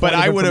why. But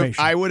I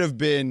would have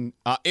been.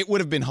 It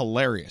would have been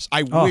hilarious.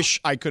 I wish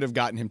I could have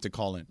gotten him to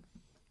call in.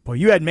 Well,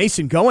 you had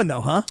Mason going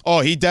though, huh? Oh,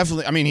 he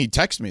definitely. I mean, he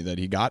texted me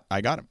that I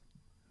got him.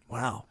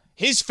 Wow.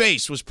 His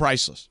face was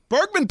priceless.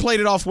 Bergman played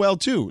it off well,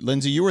 too.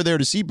 Lindsay, you were there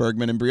to see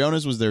Bergman, and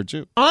Briones was there,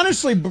 too.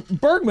 Honestly,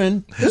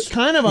 Bergman, it's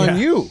kind of on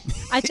you.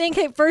 I think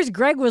at first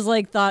Greg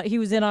thought he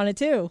was in on it,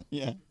 too.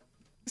 Yeah.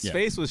 His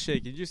face was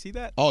shaking. Did you see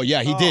that? Oh,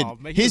 yeah, he did.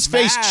 His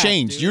face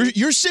changed. Dude.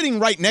 You're sitting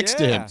right next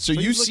to him, so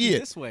you see it.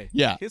 This way.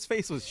 Yeah. His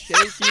face was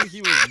shaking.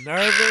 He was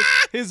nervous.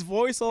 His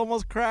voice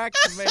almost cracked.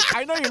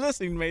 I know you're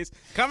listening, Mace.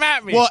 Come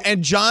at me. Well,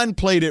 and John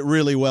played it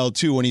really well,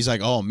 too, when he's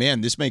like, oh,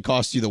 man, this may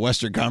cost you the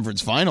Western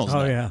Conference Finals.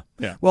 Oh, now. yeah.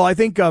 Yeah. Well, I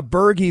think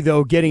Berge,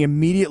 though, getting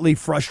immediately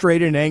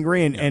frustrated and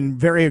angry and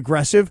very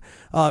aggressive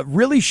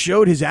really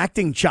showed his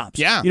acting chops.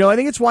 Yeah. I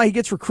think it's why he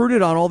gets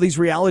recruited on all these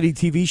reality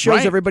TV shows.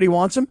 Right. Everybody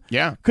wants him.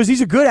 Yeah. Because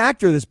he's a good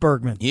actor, this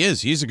Bergman. He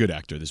is. He's a good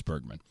actor, this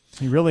Bergman.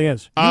 He really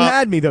is. You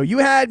had me, though. You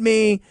had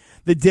me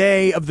the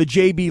day of the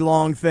JB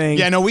Long thing.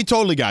 Yeah, no, we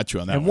totally got you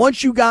on that And one.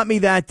 once you got me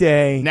that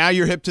day, Now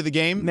you're hip to the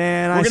game?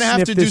 man, We're going to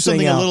have to do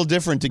something a out. little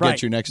different to Right.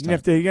 get you next time.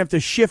 You have to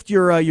shift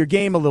your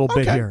game a little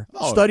bit Okay. here.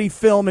 Oh. Study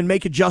film and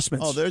make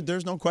adjustments. Oh,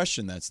 there's no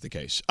question that's the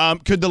case.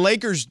 Could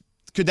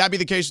that be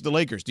the case with the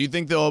Lakers? Do you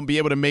think they'll be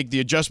able to make the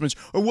adjustments,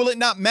 or will it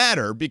not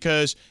matter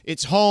because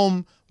it's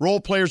home,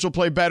 role players will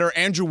play better,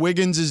 Andrew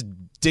Wiggins is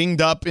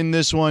dinged up in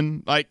this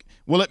one? Like,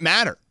 will it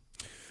matter?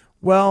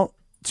 Well,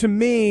 to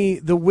me,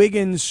 the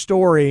Wiggins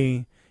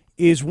story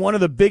is one of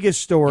the biggest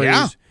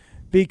stories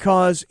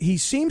because he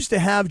seems to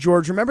have,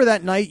 George, remember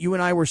that night you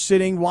and I were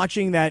sitting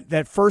watching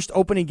that first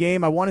opening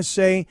game? I want to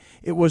say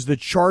it was the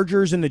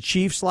Chargers and the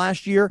Chiefs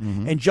last year,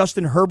 and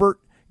Justin Herbert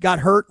got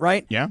hurt,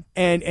 right? Yeah.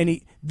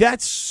 And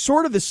that's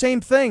sort of the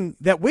same thing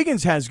that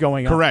Wiggins has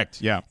going on.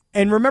 Correct, yeah.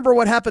 And remember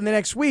what happened the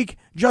next week?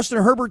 Justin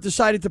Herbert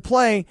decided to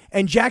play,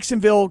 and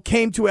Jacksonville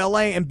came to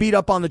L.A. and beat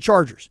up on the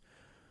Chargers.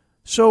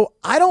 So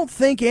I don't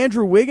think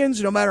Andrew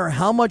Wiggins, no matter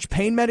how much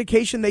pain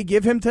medication they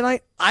give him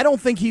tonight, I don't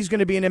think he's going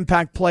to be an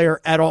impact player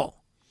at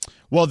all.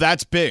 Well,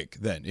 that's big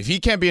then. If he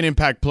can't be an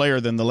impact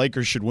player, then the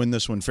Lakers should win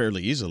this one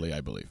fairly easily,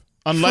 I believe.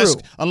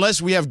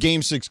 Unless we have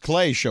Game 6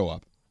 Clay show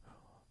up.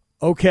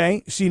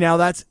 Okay. See, now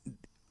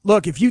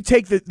look, if you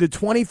take the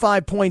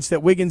 25 points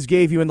that Wiggins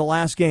gave you in the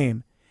last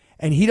game,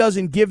 and he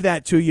doesn't give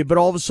that to you, but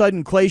all of a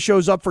sudden Clay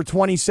shows up for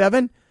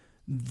 27,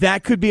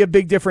 that could be a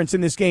big difference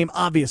in this game,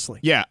 obviously.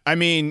 Yeah, I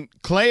mean,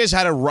 Clay has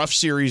had a rough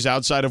series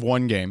outside of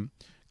one game.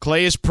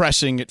 Clay is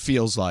pressing, it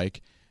feels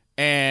like.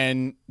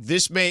 And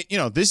this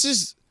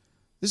is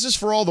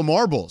for all the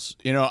marbles,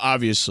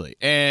 obviously.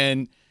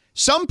 And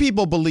some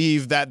people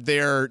believe that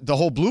the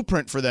whole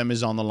blueprint for them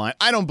is on the line.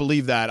 I don't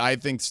believe that. I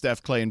think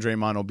Steph, Clay, and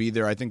Draymond will be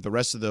there. I think the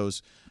rest of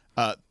those,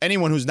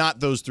 anyone who's not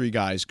those three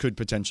guys could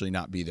potentially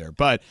not be there.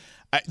 But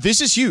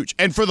this is huge.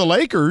 And for the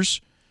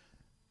Lakers,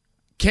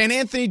 can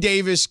Anthony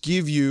Davis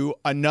give you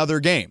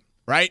another game,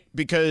 right?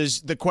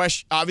 Because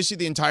obviously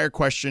the entire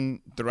question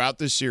throughout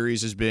this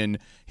series has been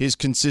his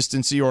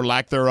consistency or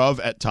lack thereof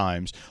at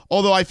times.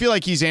 Although I feel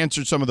like he's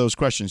answered some of those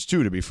questions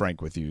too, to be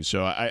frank with you.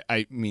 So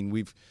I mean,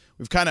 we've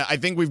kind of, I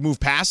think we've moved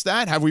past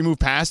that. Have we moved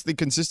past the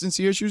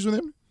consistency issues with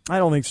him? I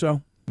don't think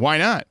so. Why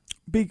not?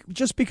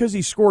 Just because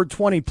he scored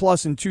 20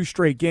 plus in 2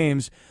 straight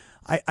games,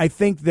 I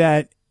think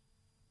that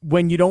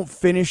when you don't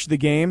finish the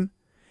game,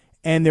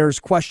 and there's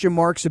question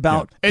marks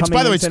about. It's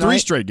by the way, it's tonight. 3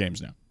 straight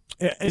games now.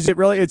 Is it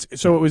really? It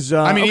was.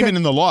 Even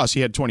in the loss, he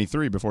had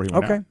 23 before he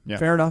went out. Okay, Yeah.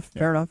 fair enough. Yeah.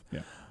 Fair enough. Yeah.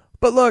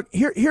 But look,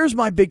 here's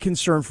my big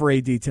concern for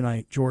AD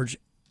tonight, George.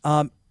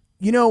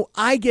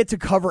 I get to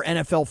cover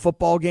NFL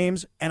football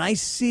games, and I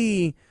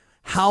see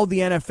how the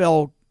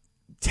NFL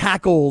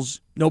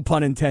tackles, no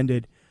pun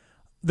intended,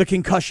 the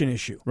concussion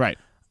issue. Right.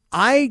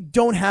 I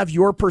don't have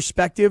your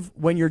perspective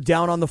when you're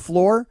down on the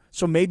floor,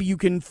 so maybe you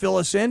can fill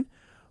us in.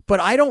 But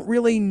I don't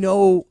really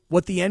know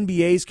what the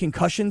NBA's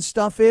concussion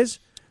stuff is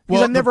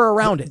because I'm never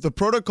around it. The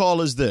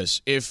protocol is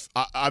this. If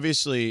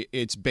obviously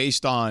it's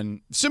based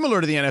on,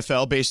 similar to the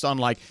NFL, based on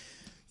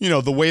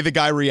the way the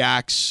guy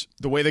reacts,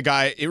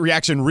 it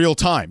reacts in real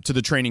time to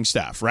the training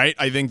staff, right?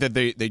 I think that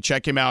they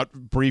check him out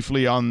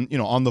briefly on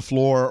the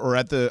floor or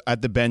at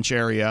the bench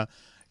area.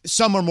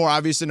 Some are more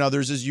obvious than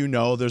others, as you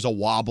know. There's a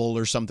wobble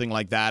or something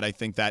like that. I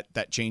think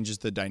that changes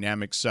the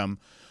dynamics some.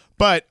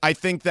 But I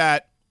think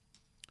that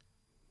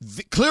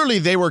clearly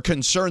they were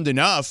concerned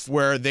enough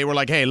where they were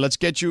like, hey, let's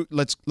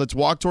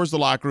walk towards the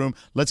locker room.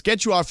 Let's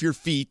get you off your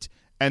feet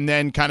and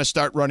then kind of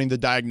start running the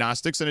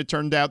diagnostics. And it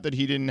turned out that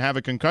he didn't have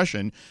a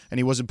concussion and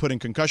he wasn't put in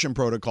concussion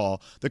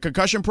protocol. The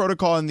concussion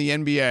protocol in the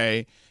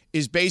NBA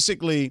is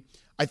basically,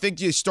 I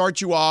think you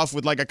start you off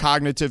with like a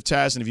cognitive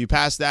test. And if you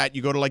pass that,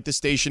 you go to like the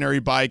stationary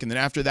bike. And then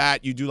after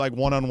that, you do like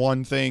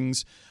one-on-one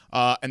things.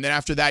 And then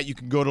after that, you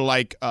can go to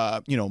like,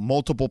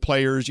 multiple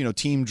players,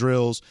 team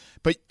drills.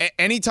 But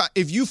anytime,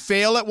 if you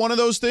fail at one of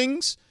those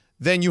things,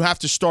 then you have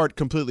to start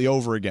completely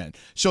over again.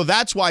 So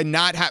that's why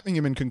not having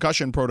him in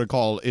concussion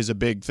protocol is a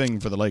big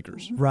thing for the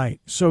Lakers. Right.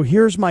 So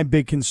here's my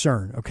big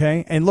concern,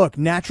 okay? And look,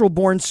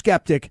 natural-born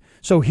skeptic,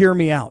 so hear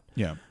me out.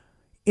 Yeah.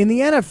 In the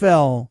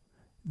NFL,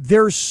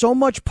 there's so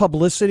much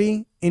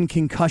publicity in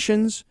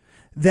concussions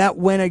that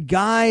when a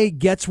guy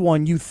gets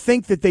one, you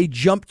think that they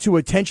jump to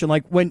attention.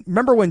 Like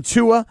remember when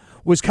Tua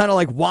was kind of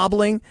like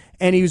wobbling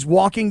and he was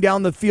walking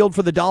down the field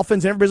for the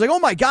Dolphins and everybody's like, oh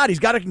my God, he's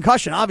got a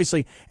concussion,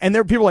 obviously. And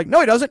there are people like,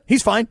 no, he doesn't.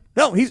 He's fine.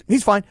 No,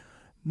 he's fine.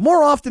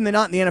 More often than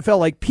not in the NFL,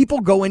 like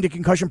people go into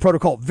concussion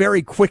protocol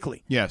very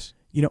quickly. Yes.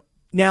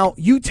 Now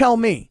you tell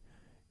me,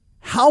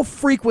 how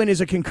frequent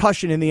is a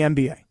concussion in the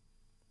NBA?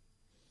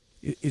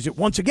 Is it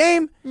once a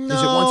game? No.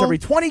 Is it once every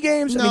 20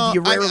 games? No, I mean, do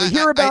you rarely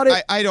hear about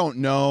it? I don't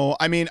know.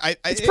 I mean,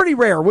 it's pretty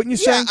rare, wouldn't you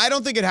say? Yeah, I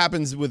don't think it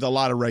happens with a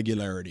lot of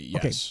regularity, yes.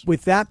 Okay,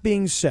 with that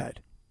being said,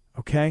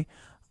 okay,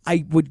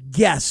 I would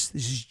guess,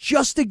 this is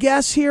just a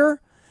guess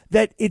here,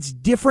 that it's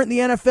different in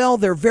the NFL.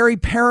 They're very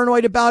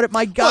paranoid about it.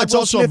 My God, it's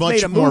Will also Smith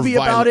made a movie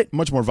about it.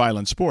 Much more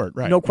violent sport,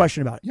 right? No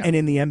question about it. Yeah. And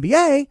in the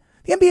NBA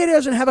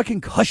doesn't have a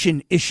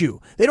concussion issue.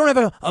 They don't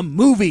have a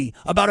movie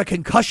about a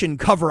concussion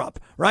cover-up,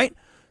 right?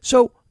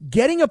 So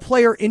getting a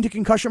player into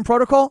concussion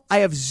protocol, I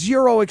have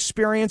zero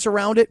experience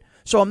around it,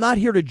 so I'm not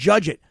here to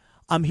judge it.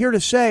 I'm here to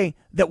say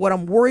that what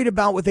I'm worried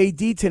about with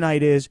AD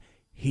tonight is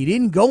he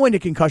didn't go into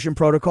concussion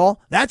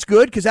protocol. That's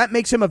good because that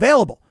makes him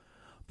available.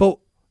 But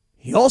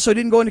he also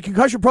didn't go into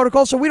concussion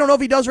protocol, so we don't know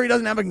if he does or he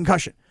doesn't have a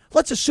concussion.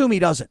 Let's assume he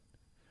doesn't.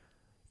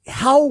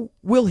 How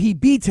will he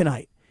be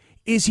tonight?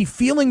 Is he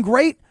feeling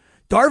great?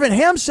 Darvin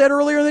Ham said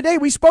earlier in the day,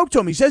 we spoke to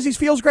him. He says he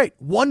feels great.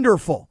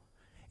 Wonderful.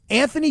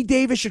 Anthony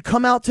Davis should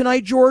come out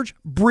tonight, George,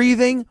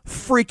 breathing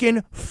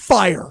freaking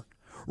fire,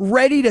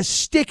 ready to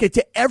stick it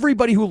to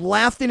everybody who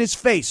laughed in his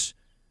face.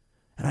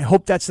 And I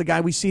hope that's the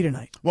guy we see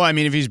tonight. Well, I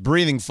mean, if he's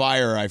breathing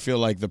fire, I feel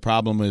like the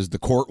problem is the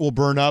court will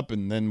burn up,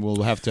 and then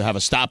we'll have to have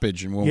a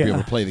stoppage, and we won't be able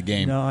to play the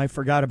game. No, I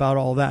forgot about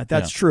all that.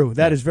 That's true.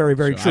 That is very,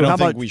 very true. I don't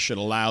think we should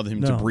allow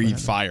him to breathe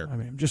fire. I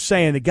mean, I'm just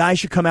saying the guy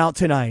should come out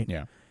tonight.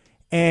 Yeah.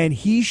 And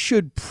he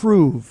should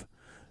prove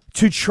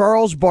to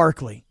Charles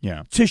Barkley,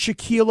 to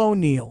Shaquille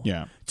O'Neal,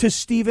 to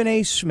Stephen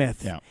A.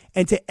 Smith,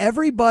 and to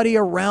everybody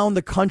around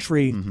the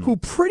country who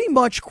pretty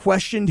much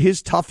questioned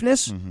his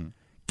toughness.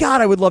 God,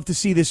 I would love to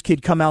see this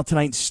kid come out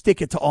tonight and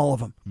stick it to all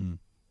of them.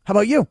 How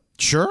about you?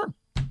 Sure.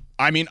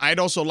 I mean, I'd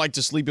also like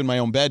to sleep in my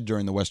own bed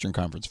during the Western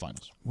Conference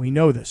Finals. We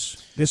know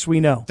this. This we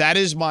know. That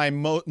is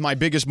my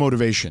biggest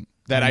motivation,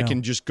 that I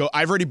can just go.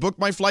 I've already booked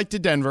my flight to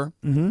Denver.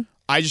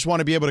 I just want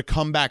to be able to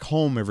come back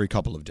home every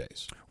couple of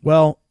days.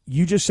 Well,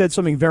 you just said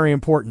something very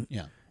important.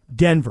 Yeah.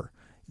 Denver.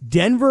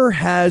 Denver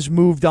has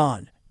moved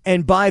on.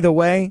 And by the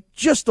way,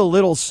 just a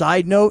little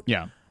side note.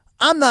 Yeah.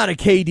 I'm not a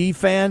KD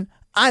fan.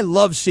 I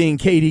love seeing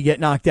KD get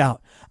knocked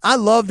out. I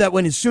love that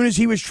when as soon as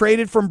he was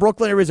traded from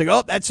Brooklyn, everybody's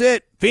like, oh, that's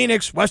it.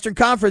 Phoenix, Western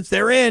Conference,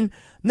 they're in.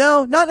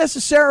 No, not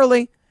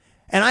necessarily.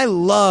 And I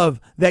love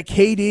that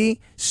KD,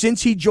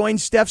 since he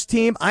joined Steph's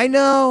team, I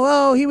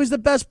know, he was the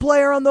best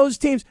player on those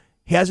teams.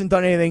 He hasn't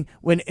done anything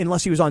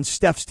unless he was on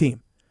Steph's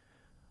team.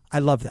 I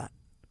love that.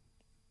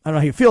 I don't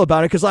know how you feel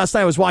about it because last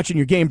night I was watching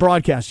your game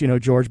broadcast,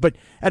 George, but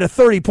at a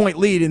 30-point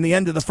lead in the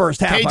end of the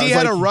first half. KD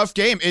had a rough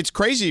game. It's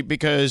crazy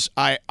because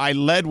I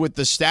led with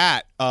the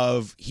stat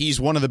of he's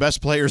one of the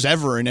best players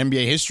ever in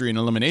NBA history in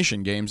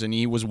elimination games, and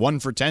he was 1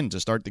 for 10 to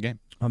start the game.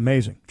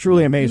 Amazing.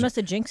 Truly amazing. You must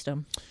have jinxed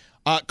him.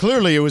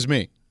 Clearly it was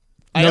me.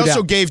 I No also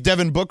doubt. gave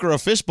Devin Booker a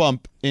fist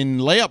bump in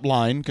layup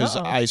line because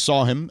I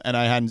saw him,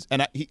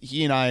 and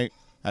he and I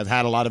have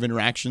had a lot of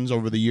interactions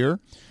over the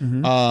year.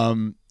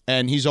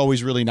 And he's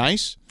always really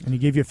nice. And he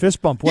gave you a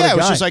fist bump. What a it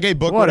was guy. just like, hey,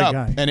 Book, What what a up?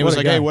 guy. And it What was a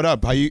like, guy. hey, what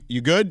up?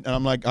 You good? And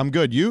I'm like, I'm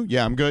good. You?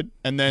 Yeah, I'm good.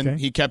 And then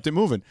he kept it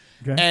moving.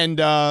 Okay. And,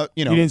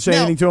 You didn't say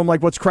anything to him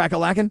like, what's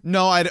crack-a-lackin'?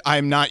 No,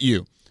 I'm not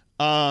you.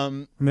 I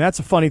mean, that's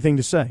a funny thing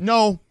to say.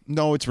 No,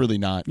 it's really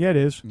not. Yeah, it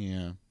is.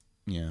 Yeah.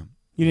 You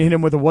didn't hit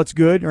him with a what's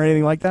good or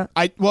anything like that?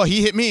 Well,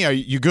 he hit me. Are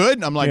you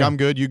good? I'm like, Yeah. I'm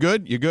good. You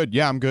good? You good?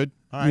 Yeah, I'm good.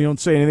 All right. You don't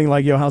say anything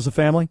like, yo, how's the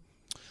family?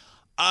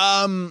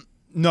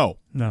 No.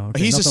 No.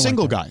 Okay, He's a nothing like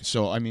single that. guy,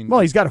 so I mean.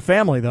 Well, he's got a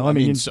family, though. I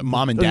mean,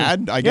 mom and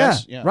dad, I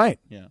guess. Yeah, right.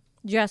 Yeah.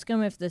 Did you ask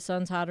him if the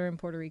sun's hotter in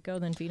Puerto Rico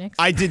than Phoenix?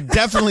 I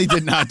definitely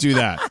did not do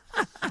that.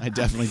 I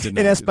definitely did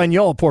not. In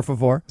Espanol, por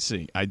favor.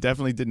 See, I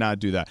definitely did not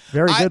do that.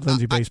 Very good,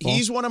 Lindsay Baseball.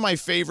 He's one of my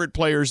favorite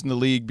players in the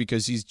league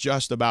because he's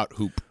just about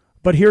hoop.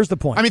 But here's the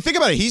point. I mean, think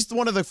about it. He's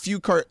one of the few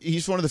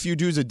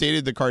dudes that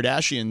dated the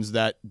Kardashians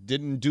that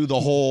didn't do the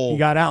whole He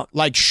got out.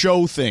 like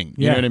show thing.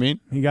 You know what I mean?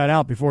 He got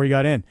out before he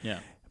got in. Yeah.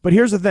 But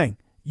here's the thing.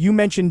 You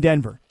mentioned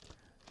Denver.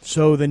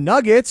 So the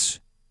Nuggets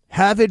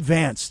have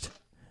advanced.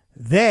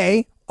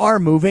 They are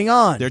moving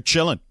on. They're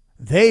chilling.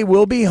 They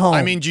will be home.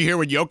 I mean, did you hear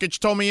what Jokic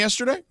told me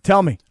yesterday?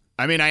 Tell me.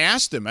 I mean, I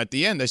asked him at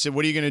the end. I said,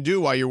 what are you going to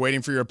do while you're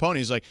waiting for your opponent?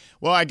 He's like,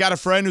 well, I got a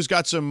friend who's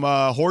got some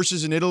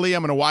horses in Italy.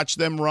 I'm going to watch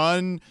them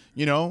run,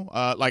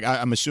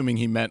 I'm assuming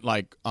he meant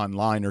like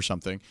online or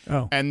something.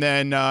 Oh. And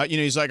then,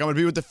 he's like, I'm going to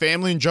be with the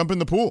family and jump in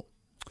the pool.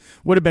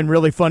 Would have been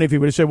really funny if he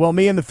would have said, well,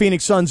 me and the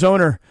Phoenix Suns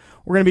owner,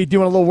 we're going to be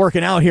doing a little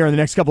working out here in the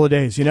next couple of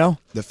days,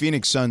 The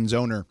Phoenix Suns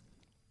owner,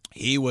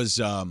 he was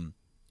Matt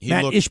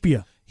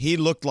Ishbia. He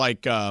looked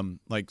like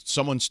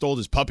someone stole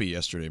his puppy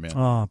yesterday, man.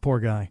 Oh, poor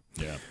guy.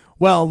 Yeah.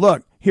 Well,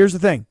 look, here's the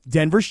thing.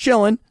 Denver's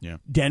chilling. Yeah.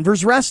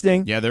 Denver's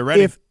resting. Yeah, they're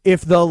ready.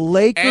 If the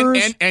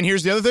Lakers... And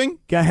here's the other thing.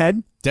 Go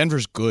ahead.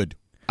 Denver's good.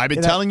 I've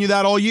been telling you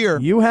that all year.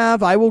 You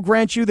have. I will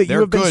grant you that They're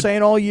you have been good.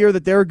 saying all year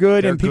that they're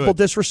good and people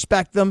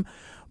disrespect them.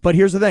 But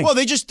here's the thing. Well,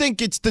 they just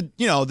think it's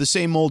the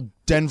same old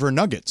Denver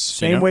Nuggets.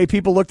 Same way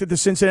people looked at the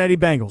Cincinnati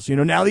Bengals.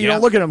 Now that you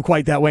don't look at them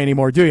quite that way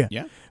anymore, do you?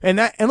 Yeah. And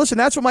listen,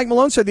 that's what Mike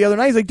Malone said the other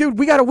night. He's like, dude,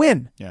 we got to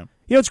win. Yeah.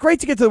 It's great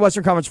to get to the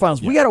Western Conference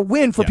Finals. We got to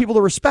win for people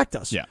to respect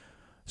us. Yeah.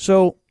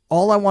 So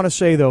all I want to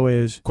say, though,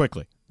 is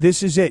quickly,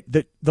 this is it.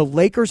 The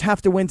Lakers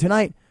have to win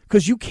tonight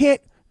because you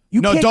can't You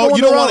no, can't don't. go on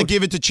You the don't want to road.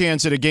 give it to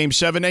chance at a Game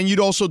 7, and you'd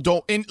also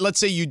don't. Let's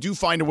say you do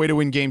find a way to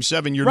win Game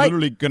 7, you're Right.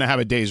 literally going to have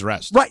a day's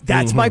rest. Right,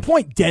 that's my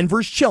point.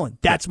 Denver's chilling.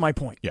 That's my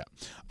point. Yeah.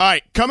 All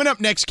right, coming up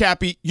next,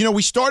 Cappy.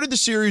 We started the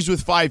series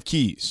with 5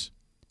 keys.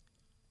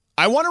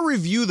 I want to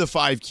review the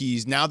 5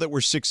 keys now that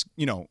we're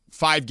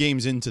 5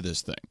 games into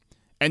this thing,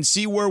 and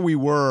see where we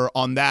were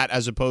on that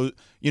as opposed,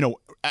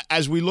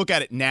 as we look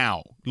at it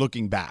now,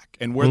 looking back,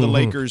 and where the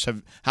Lakers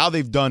how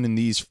they've done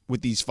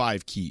with these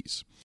 5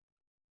 keys.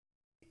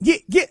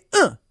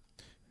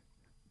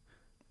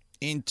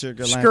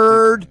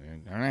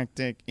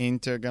 Intergalactic,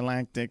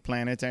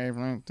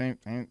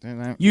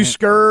 planetary. You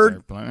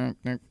scared?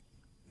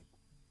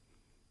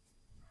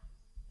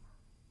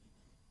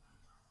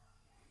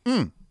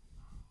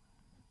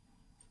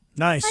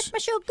 Nice.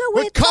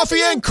 With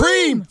coffee and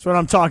cream. That's what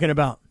I'm talking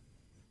about.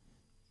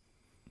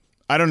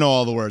 I don't know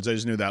all the words. I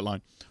just knew that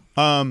line.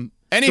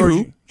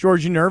 Anywho.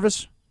 George, you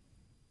nervous?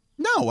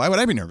 No, why would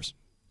I be nervous?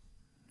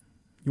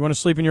 You want to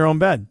sleep in your own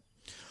bed?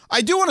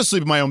 I do want to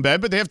sleep in my own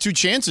bed, but they have 2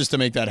 chances to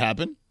make that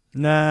happen.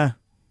 Nah.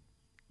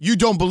 You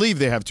don't believe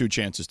they have 2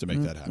 chances to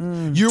make that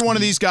happen. You're one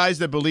of these guys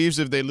that believes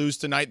if they lose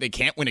tonight, they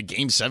can't win a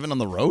Game 7 on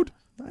the road?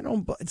 I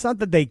don't. It's not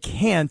that they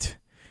can't.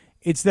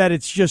 It's that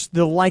it's just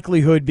the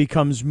likelihood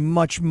becomes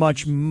much,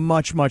 much,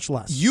 much, much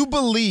less. You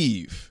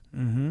believe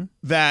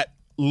that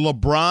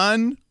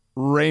LeBron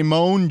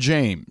Raymond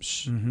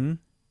James,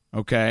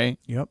 okay?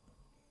 Yep.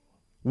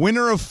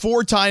 Winner of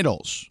 4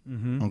 titles,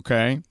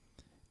 okay?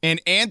 And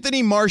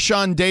Anthony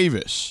Marshawn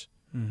Davis,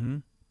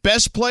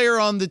 best player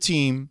on the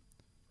team,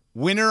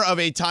 winner of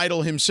a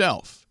title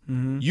himself.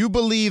 You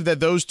believe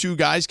that those 2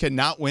 guys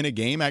cannot win a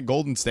game at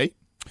Golden State?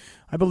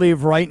 I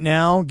believe right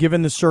now,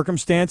 given the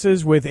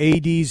circumstances with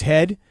AD's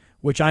head,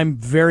 which I'm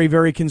very,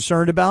 very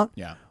concerned about,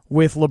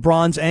 with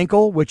LeBron's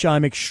ankle, which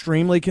I'm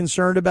extremely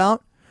concerned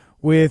about,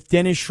 with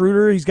Dennis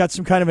Schroeder, he's got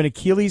some kind of an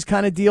Achilles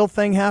kind of deal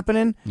thing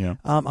happening. Yeah.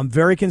 I'm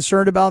very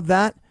concerned about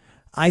that.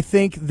 I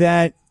think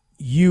that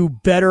you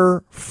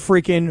better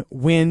freaking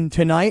win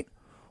tonight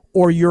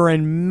or you're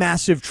in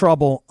massive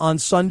trouble on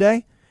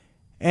Sunday.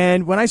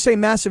 And when I say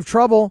massive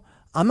trouble,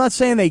 I'm not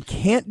saying they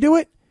can't do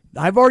it.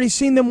 I've already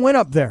seen them win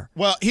up there.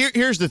 Well,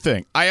 here's the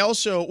thing. I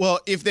also,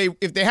 if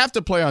they have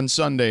to play on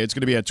Sunday, it's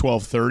going to be at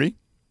 12:30.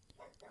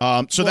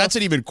 So that's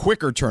an even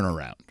quicker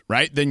turnaround,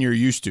 right, than you're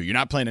used to. You're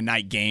not playing a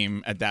night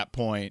game at that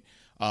point.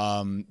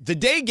 The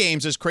day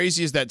games, as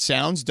crazy as that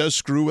sounds, does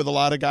screw with a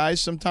lot of guys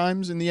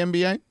sometimes in the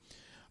NBA.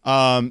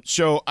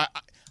 So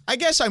I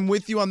guess I'm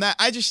with you on that.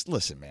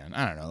 Listen, man,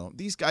 I don't know.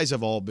 These guys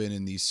have all been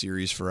in these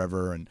series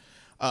forever, and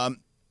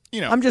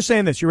I'm just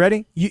saying this. You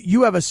ready?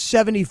 You have a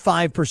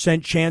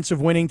 75% chance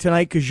of winning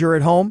tonight because you're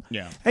at home.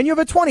 Yeah. And you have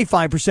a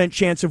 25%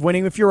 chance of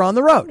winning if you're on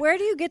the road. Where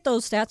do you get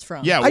those stats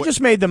from? Yeah, I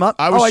just made them up.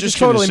 I just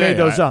totally made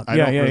those up. I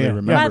don't really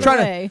remember. By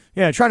the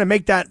way. Trying to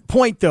make that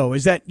point, though,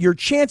 is that your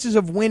chances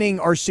of winning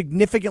are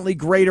significantly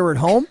greater at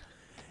home,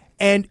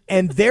 and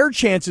their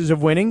chances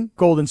of winning,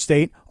 Golden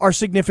State, are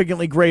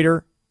significantly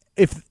greater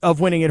of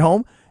winning at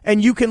home.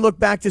 And you can look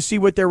back to see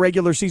what their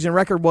regular season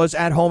record was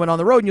at home and on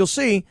the road, and you'll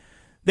see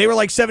they were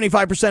like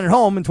 75% at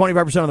home and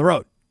 25% on the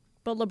road.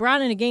 But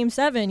LeBron in a Game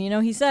 7,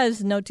 he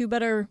says no 2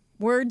 better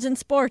words in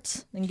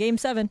sports than Game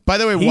 7. By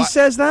the way, he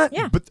says that?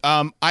 Yeah. But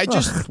I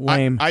just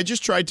lame. I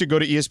just tried to go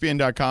to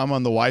ESPN.com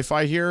on the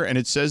Wi-Fi here, and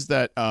it says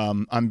that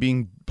I'm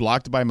being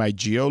blocked by my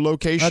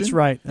geolocation. That's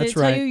right. Did it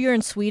tell you you're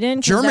in Sweden?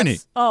 'Cause Germany.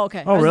 Oh,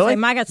 okay. Oh, really?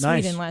 I got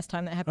Nice. Sweden last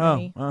time that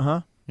happened to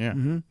me. Yeah.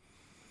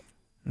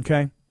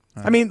 Okay.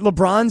 I mean,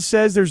 LeBron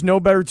says there's no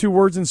better 2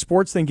 words in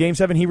sports than Game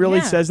 7. He really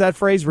Yeah. says that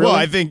phrase, really? Well,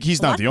 I think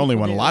he's not the only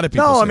one. A lot of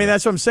people No, say I mean,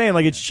 that's what I'm saying.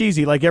 Like, it's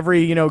cheesy. Like,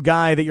 every,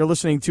 guy that you're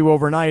listening to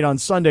overnight on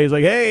Sunday is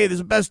like, hey, this is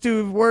the best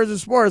 2 words in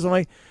sports. I'm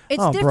like,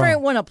 It's oh, different bro.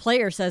 when a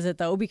player says it,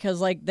 though,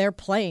 because, they're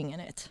playing in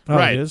it. Oh,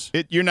 right. It is?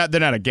 They're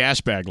not a gas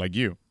bag like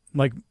you.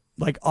 Like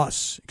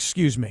us.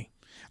 Excuse me.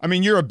 I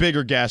mean, you're a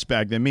bigger gas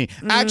bag than me.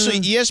 Actually,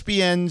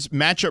 ESPN's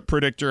matchup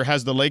predictor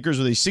has the Lakers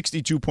with a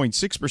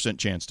 62.6%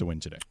 chance to win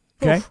today.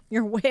 Okay. Oof,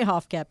 you're way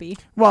off, Cappy.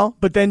 Well,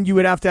 but then you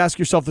would have to ask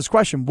yourself this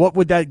question. What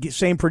would that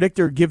same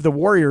predictor give the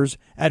Warriors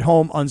at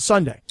home on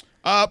Sunday?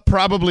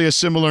 Probably a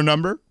similar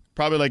number.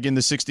 Probably like in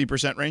the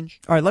 60%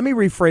 range. All right, let me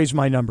rephrase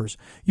my numbers.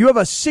 You have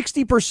a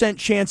 60%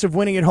 chance of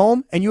winning at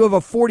home, and you have a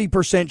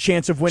 40%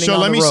 chance of winning on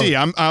the road. So let me see.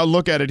 I'll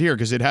look at it here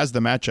because it has the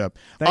matchup.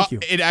 Thank you.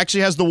 It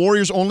actually has the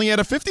Warriors only at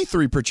a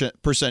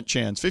 53%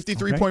 chance,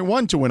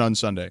 53.1 to win on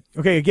Sunday.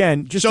 Okay,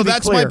 again, just so to be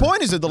that's clear, my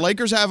point, is that the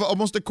Lakers have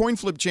almost a coin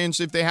flip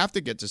chance if they have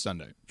to get to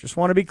Sunday. Just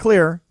want to be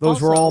clear.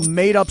 Those were all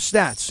made-up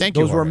stats. Thank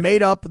you, Those were Jorge.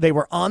 made up. They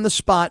were on the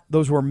spot.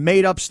 Those were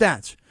made-up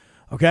stats.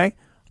 Okay?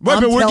 Right,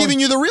 but we're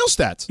giving you the real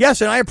stats. Yes,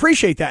 and I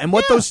appreciate that. And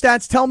what those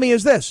stats tell me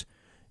is this.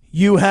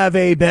 You have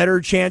a better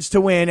chance to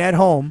win at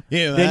home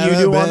than you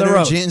do on the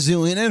road. Chance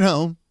to win at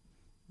home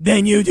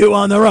than you do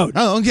on the road.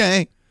 Oh,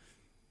 okay.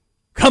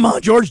 Come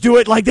on, George, do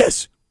it like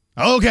this.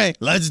 Okay,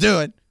 let's do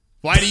it.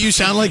 Why do you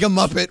sound like a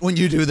Muppet when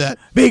you do that?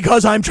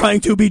 Because I'm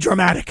trying to be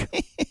dramatic.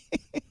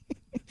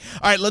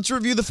 All right, let's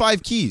review the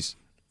 5 keys.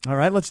 All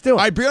right, let's do it. All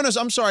right, Briones,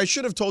 I'm sorry. I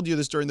should have told you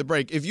this during the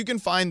break. If you can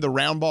find the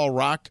Round Ball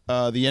Rock,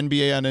 the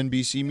NBA on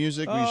NBC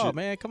music, we should. Oh,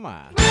 man, come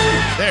on.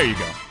 There you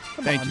go.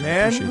 Thank you.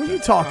 Man, who are you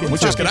talking to?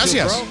 Muchas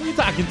gracias. Who are you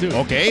talking to?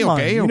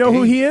 Okay. You know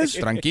who he is?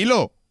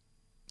 Tranquilo.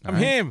 I'm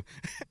him.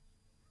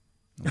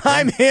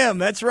 I'm him.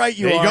 That's right,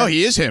 There you go.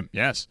 He is him.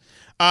 Yes.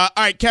 All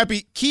right,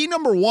 Cappy, key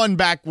number one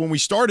back when we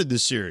started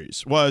this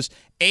series was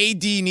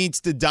AD needs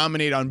to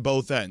dominate on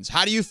both ends.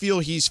 How do you feel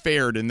he's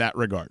fared in that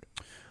regard?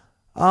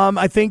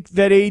 I think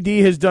that AD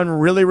has done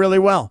really, really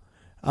well.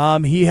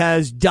 He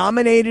has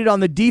dominated on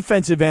the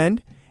defensive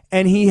end,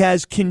 and he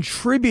has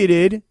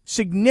contributed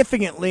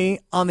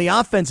significantly on the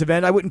offensive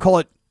end. I wouldn't call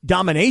it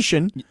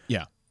domination.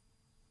 Yeah.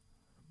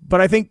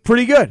 But I think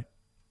pretty good.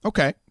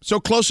 Okay, so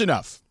close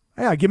enough.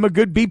 Yeah, give him a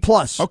good B+.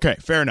 Okay,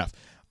 fair enough.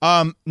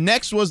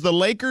 Next was the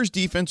Lakers'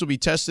 defense will be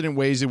tested in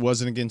ways it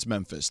wasn't against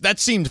Memphis. That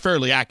seemed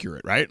fairly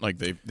accurate, right? Like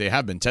they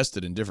have been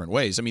tested in different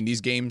ways. I mean, these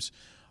games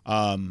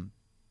are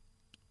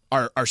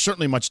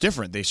certainly much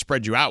different. They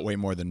spread you out way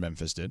more than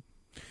Memphis did.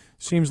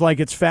 Seems like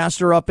it's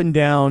faster up and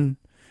down.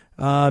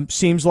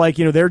 Seems like,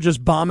 they're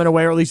just bombing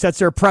away, or at least that's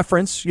their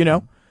preference,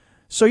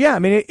 So, yeah, I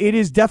mean, it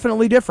is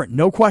definitely different.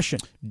 No question.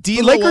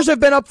 The Lakers have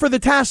been up for the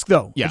task,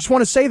 though. Yeah. I just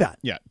want to say that.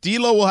 Yeah.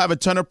 D'Lo will have a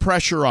ton of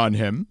pressure on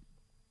him.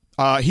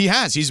 He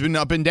has. He's been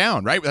up and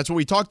down, right? That's what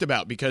we talked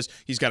about because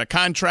he's got a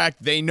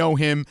contract. They know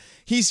him.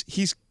 He's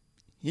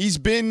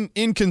been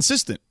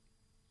inconsistent.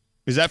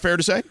 Is that fair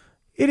to say?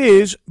 It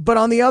is. But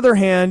on the other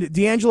hand,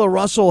 D'Angelo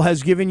Russell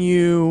has given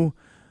you,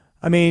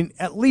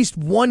 at least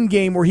one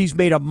game where he's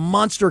made a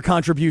monster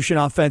contribution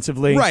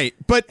offensively. Right.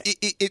 But,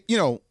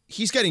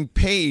 he's getting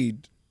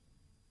paid.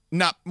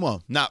 Not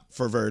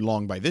for very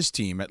long by this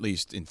team, at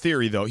least in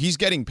theory, though. He's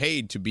getting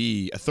paid to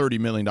be a $30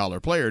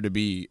 million player, to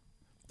be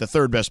the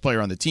third best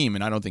player on the team,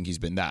 and I don't think he's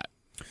been that.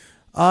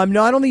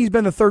 No, I don't think he's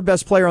been the third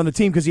best player on the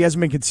team because he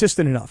hasn't been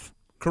consistent enough.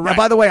 Correct.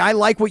 Now, by the way, I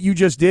like what you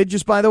just did,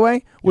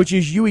 which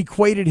is you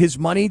equated his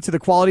money to the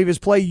quality of his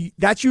play.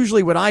 That's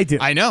usually what I do.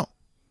 I know.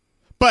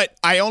 But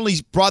I only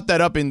brought that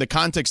up in the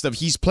context of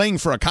he's playing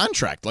for a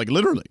contract, like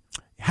literally.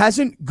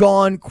 Hasn't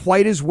gone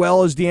quite as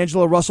well as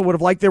D'Angelo Russell would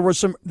have liked. There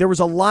was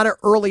a lot of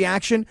early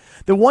action.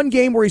 The one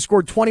game where he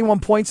scored 21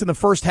 points in the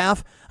first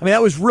half,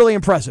 that was really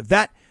impressive.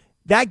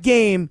 That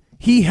game,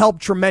 he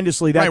helped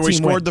tremendously. That team win.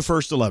 Scored the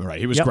first 11, right?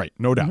 He was great,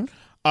 no doubt.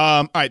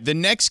 All right, the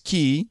next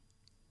key,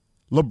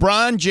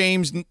 LeBron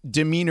James'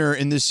 demeanor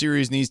in this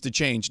series needs to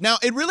change. Now,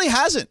 it really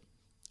hasn't.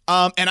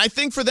 And I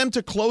think for them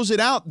to close it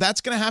out,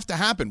 that's going to have to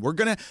happen.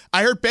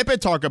 I heard Pepe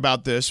talk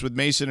about this with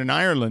Mason in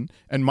Ireland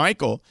and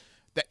Michael,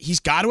 that he's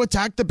got to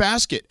attack the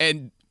basket.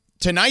 And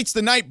tonight's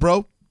the night,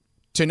 bro.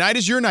 Tonight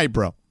is your night,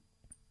 bro.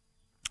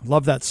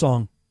 Love that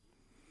song.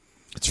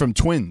 It's from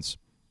Twins.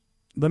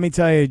 Let me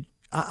tell you,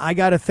 I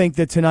got to think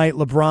that tonight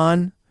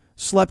LeBron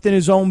slept in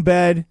his own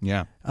bed.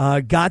 Yeah.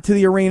 Got to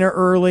the arena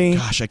early.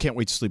 Gosh, I can't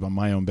wait to sleep on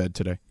my own bed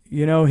today.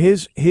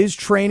 His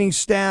training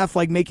staff,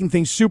 making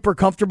things super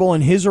comfortable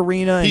in his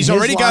arena. He's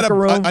already got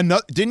room.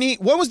 Didn't he?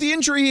 What was the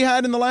injury he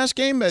had in the last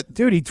game?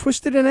 Dude, he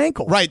twisted an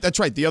ankle. Right, that's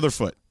right. The other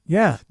foot.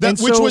 Yeah.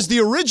 Which was the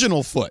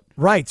original foot.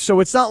 Right. So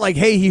it's not like,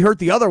 hey, he hurt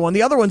the other one.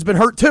 The other one's been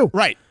hurt too.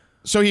 Right.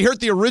 So he hurt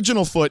the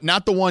original foot,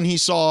 not the one he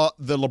saw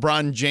the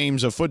LeBron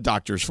James of foot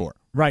doctors for.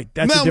 Right.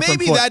 That's a different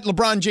maybe foot. that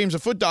LeBron James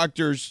of foot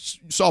doctors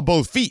saw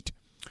both feet.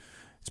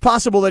 It's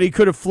possible that he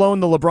could have flown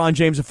the LeBron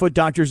James of foot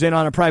doctors in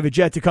on a private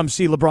jet to come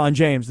see LeBron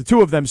James. The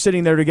two of them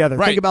sitting there together.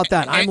 Right. Think about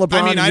that. I'm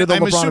LeBron and you're the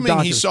I'm LeBron of assuming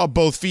doctors. he saw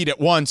both feet at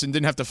once and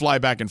didn't have to fly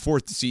back and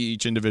forth to see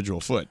each individual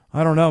foot.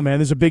 I don't know, man.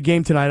 There's a big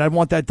game tonight. I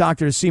want that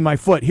doctor to see my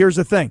foot. Here's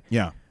the thing.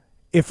 Yeah.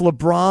 If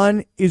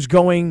LeBron is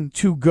going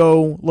to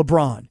go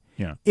LeBron,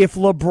 if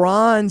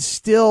LeBron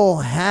still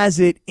has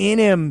it in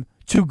him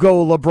to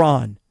go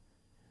LeBron,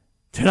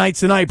 tonight's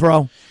the night,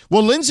 bro.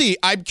 Well, Lindsay,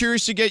 I'm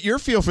curious to get your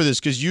feel for this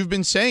because you've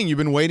been saying you've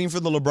been waiting for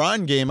the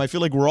LeBron game. I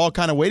feel like we're all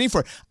kind of waiting for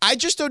it. I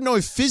just don't know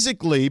if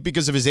physically,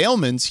 because of his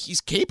ailments,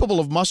 he's capable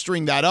of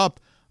mustering that up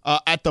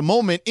at the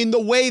moment in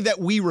the way that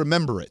we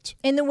remember it.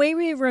 In the way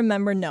we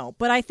remember, no.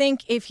 But I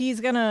think if he's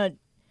going to...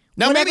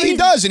 Now, maybe he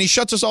does, and he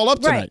shuts us all up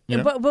tonight.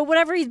 Right. But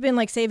whatever he's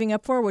been saving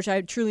up for, which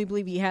I truly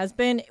believe he has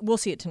been, we'll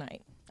see it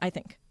tonight, I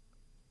think.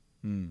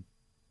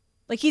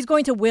 He's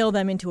going to will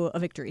them into a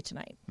victory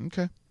tonight.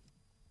 Okay.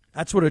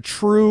 That's what a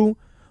true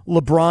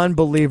LeBron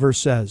believer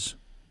says.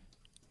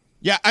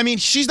 Yeah,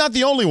 she's not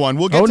the only one.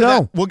 We'll get to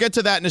that. We'll get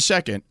to that in a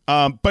second.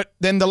 But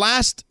then the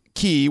last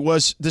key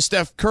was the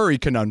Steph Curry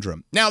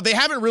conundrum. Now, they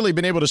haven't really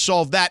been able to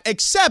solve that,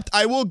 except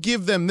I will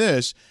give them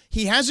this.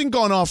 He hasn't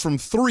gone off from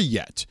 3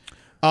 yet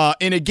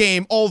in a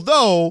game,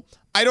 although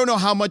I don't know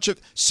how much of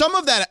some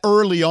of that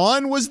early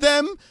on was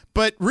them,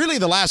 but really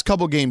the last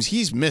couple games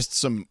he's missed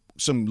some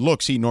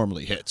looks he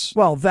normally hits.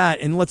 Well,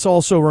 and let's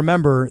also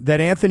remember that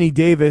Anthony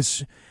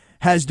Davis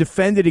has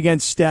defended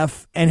against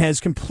Steph and has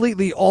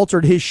completely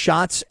altered his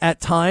shots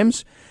at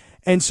times.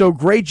 And so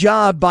great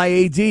job by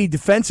AD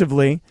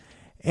defensively.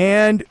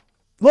 And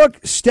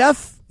look,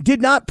 Steph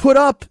did not put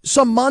up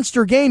some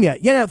monster game yet.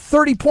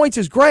 30 points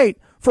is great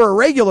for a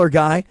regular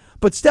guy,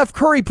 but Steph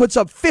Curry puts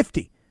up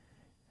 50.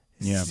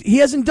 Yeah. He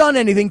hasn't done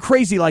anything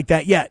crazy like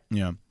that yet.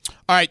 Yeah.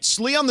 All right,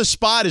 Slee on the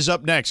Spot is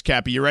up next,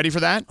 Cappy. You ready for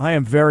that? I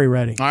am very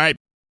ready. All right.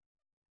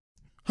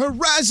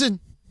 Horizon.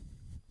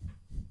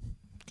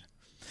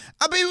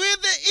 I'll be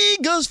with the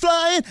eagles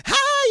flying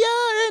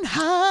higher and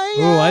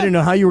higher. Oh, I didn't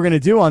know how you were going to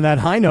do on that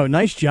high note.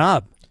 Nice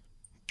job.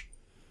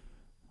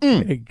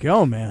 There you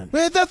go, man.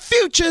 Where the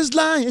future's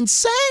lying,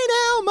 St.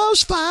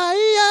 Elmo's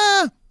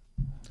fire.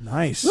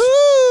 Nice. Ooh.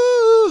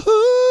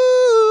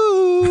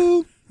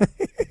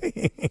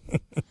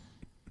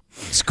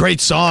 It's a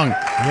great song.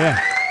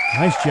 Yeah.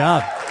 Nice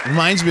job.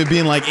 Reminds me of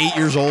being like 8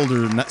 years old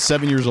or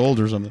 7 years old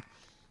or something.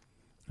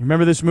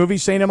 Remember this movie,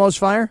 St. Elmo's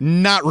Fire?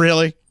 Not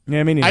really.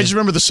 Yeah, me neither. I just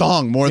remember the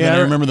song more than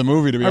I remember the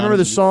movie, to be honest. I remember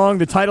the song,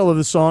 the title of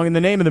the song, and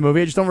the name of the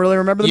movie. I just don't really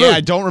remember the movie. Yeah,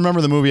 I don't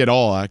remember the movie at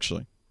all,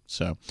 actually.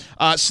 So,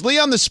 Slee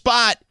on the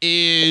Spot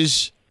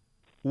is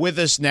with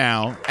us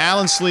now.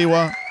 Alan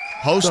Sliwa,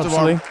 host What's of up,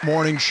 our Slee?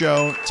 morning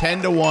show,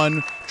 10 to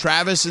 1.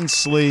 Travis and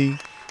Slee,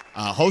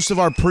 host of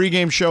our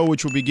pregame show,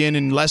 which will begin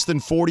in less than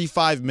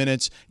 45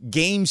 minutes.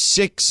 Game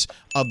 6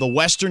 of the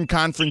Western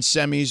Conference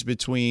semis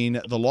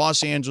between the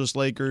Los Angeles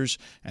Lakers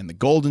and the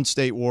Golden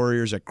State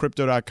Warriors at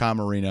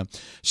Crypto.com Arena.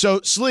 So,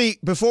 Slee,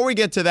 before we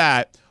get to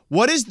that,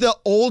 what is the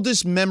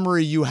oldest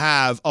memory you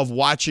have of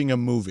watching a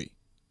movie?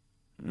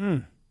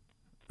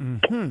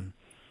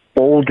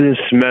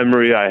 Oldest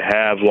memory I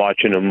have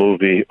watching a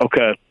movie.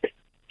 Okay. Do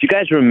you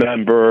guys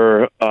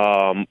remember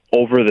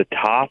Over the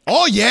Top?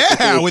 Oh,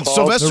 yeah, with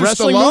Sylvester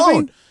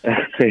Stallone.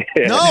 Yeah.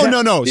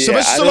 No. Yeah,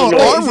 Sylvester I don't Stallone,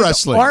 know. arm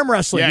wrestling. Arm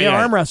wrestling. Yeah,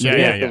 arm wrestling.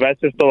 Yeah.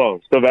 Sylvester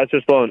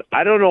Stallone.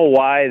 I don't know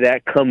why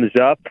that comes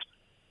up,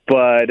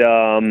 but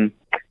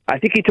I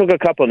think he took a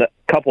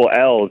couple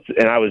L's,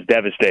 and I was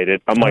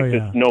devastated. I'm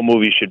like, no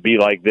movie should be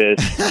like this.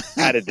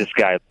 How did this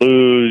guy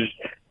lose?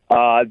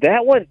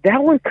 That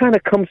one kind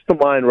of comes to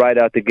mind right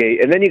out the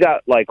gate. And then you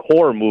got like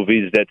horror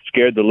movies that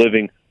scared the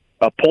living.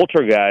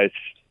 Poltergeist,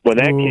 when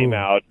that came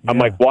out, I'm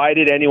like, why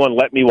did anyone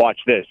let me watch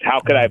this? How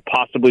could I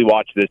possibly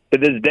watch this? To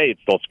this day, it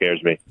still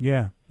scares me.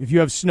 Yeah. If you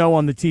have snow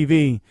on the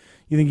TV,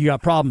 you think you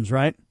got problems,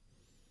 right?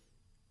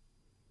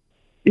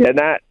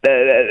 Yeah,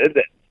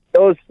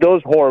 those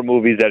horror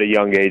movies at a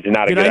young age are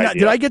not a good idea.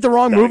 Did I get the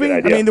wrong movie?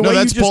 I mean,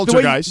 that's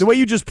Poltergeist. The way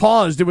you just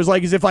paused, it was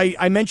like as if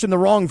I mentioned the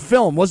wrong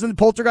film. Wasn't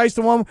Poltergeist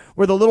the one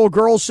where the little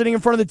girl's sitting in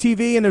front of the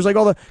TV and there's like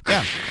all the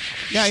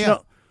yeah.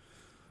 All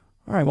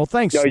right, well,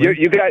 thanks. No,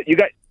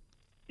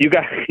 you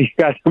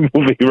got the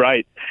movie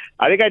right.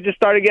 I think I just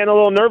started getting a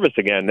little nervous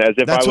again, as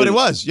if That's I was, what it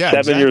was. Yeah,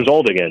 7 years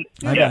old again.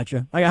 I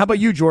gotcha. How about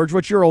you, George?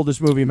 What's your oldest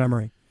movie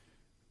memory?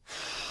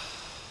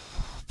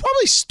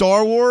 Probably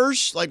Star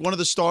Wars, like one of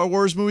the Star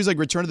Wars movies, like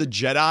Return of the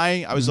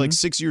Jedi. I was like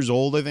 6 years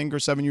old, I think, or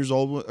 7 years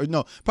old. Or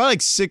no, probably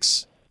like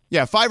 6.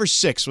 Yeah, 5 or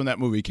 6 when that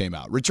movie came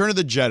out. Return of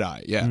the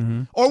Jedi,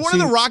 yeah. Or one of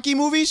the Rocky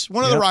movies.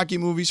 One of the Rocky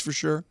movies for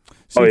sure.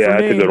 That's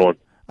a good one.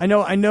 I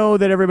know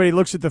that everybody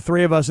looks at the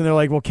three of us and they're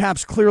like, well,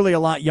 Cap's clearly a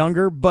lot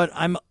younger, but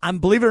I'm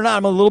believe it or not,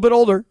 I'm a little bit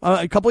older,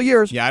 a couple of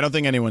years. Yeah, I don't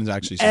think anyone's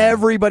actually seen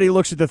Everybody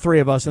looks at the three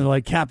of us and they're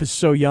like, Cap is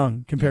so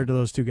young compared to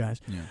those two guys.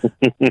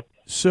 Yeah.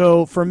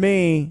 So for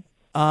me,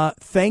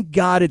 thank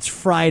God it's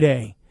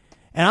Friday.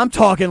 And I'm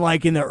talking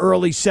like in the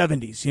early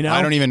 70s, you know?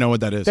 I don't even know what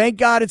that is. Thank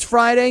God it's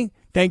Friday.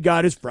 Thank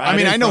God it's Friday. I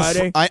mean, I know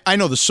Friday. I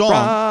know the song.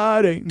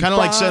 Friday, kind of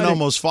like St. Friday.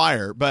 Elmo's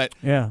Fire, but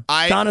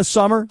Donna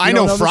Summer. I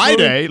know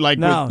Friday, like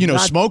no, with,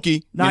 not,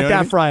 Smokey. Not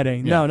that Friday.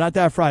 Yeah. No, not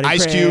that Friday.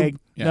 Ice Craig. Cube.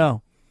 Yeah.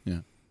 No. Yeah.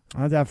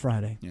 Not that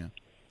Friday. Yeah.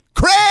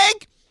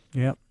 Craig.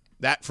 Yep.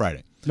 That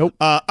Friday. Nope.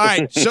 All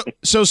right.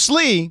 So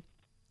Slee,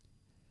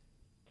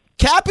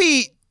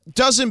 Cappy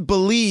doesn't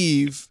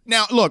believe.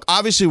 Now, look,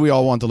 obviously we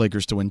all want the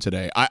Lakers to win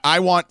today. I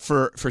want,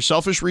 for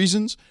selfish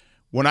reasons,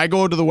 when I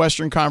go to the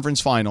Western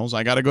Conference Finals,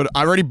 I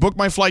already booked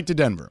my flight to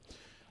Denver.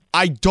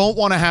 I don't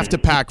want to have to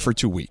pack for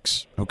 2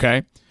 weeks,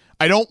 okay?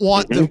 I don't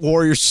want the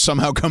Warriors to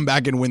somehow come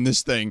back and win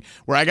this thing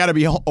where I got to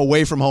be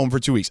away from home for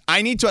 2 weeks.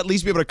 I need to at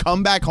least be able to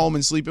come back home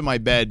and sleep in my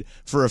bed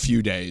for a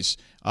few days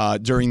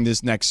during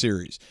this next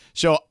series.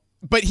 So,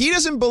 but he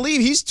doesn't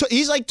believe.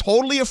 He's like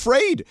totally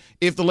afraid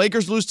if the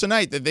Lakers lose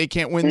tonight that they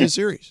can't win this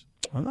series.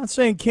 I'm not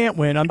saying can't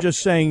win. I'm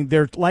just saying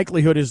their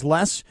likelihood is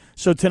less.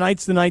 So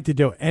tonight's the night to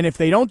do it. And if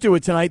they don't do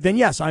it tonight, then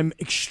yes, I'm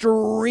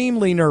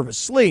extremely nervous.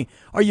 Slee,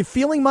 are you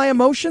feeling my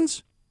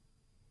emotions?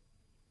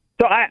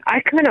 So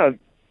I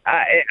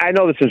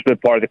know this has been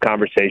part of the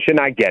conversation.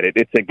 I get it.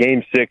 It's a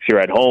game 6. You're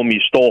at home. You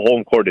stole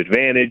home court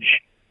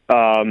advantage.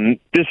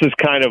 This is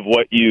kind of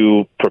what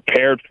you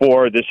prepared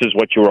for. This is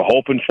what you were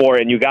hoping for,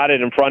 and you got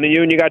it in front of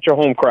you, and you got your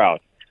home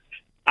crowd.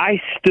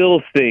 I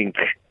still think,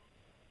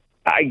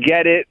 I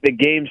get it, the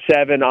Game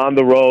 7 on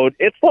the road.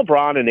 It's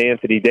LeBron and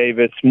Anthony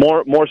Davis.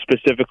 More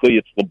specifically,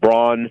 it's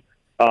LeBron.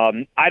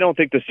 I don't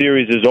think the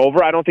series is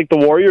over. I don't think the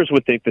Warriors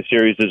would think the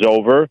series is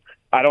over.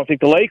 I don't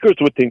think the Lakers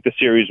would think the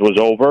series was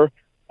over.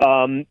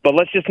 But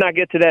let's just not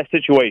get to that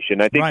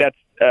situation. I think that's,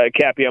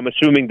 Cappy, I'm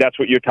assuming that's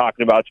what you're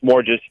talking about. It's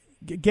more just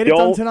get it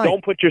done tonight.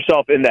 Don't put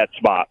yourself in that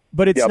spot.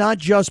 But it's not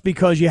just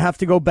because you have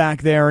to go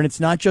back there, and it's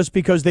not just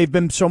because they've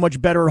been so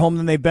much better at home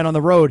than they've been on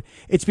the road.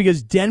 It's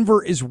because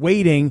Denver is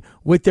waiting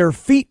with their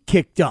feet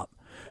kicked up.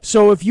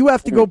 So if you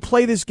have to go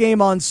play this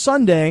game on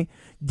Sunday,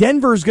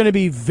 Denver's going to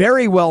be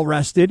very well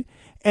rested,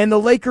 and the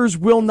Lakers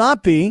will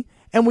not be.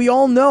 And we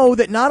all know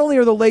that not only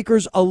are the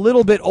Lakers a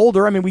little bit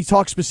older, I mean, we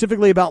talk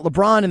specifically about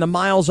LeBron and the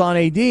miles on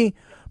AD,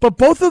 but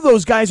both of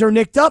those guys are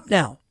nicked up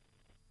now.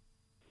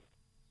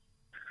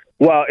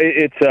 Well,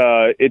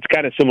 it's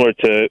kind of similar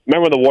to,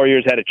 remember the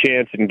Warriors had a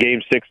chance in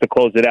Game 6 to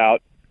close it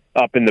out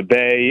up in the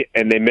Bay,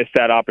 and they missed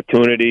that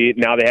opportunity.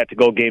 Now they have to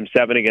go Game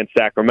 7 against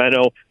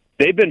Sacramento.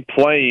 They've been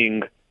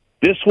playing,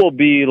 this will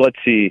be, let's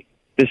see,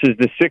 this is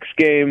the 6th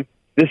game.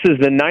 This is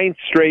the 9th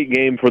straight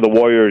game for the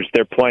Warriors.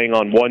 They're playing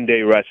on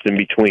one-day rest in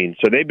between.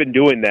 So they've been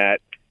doing that,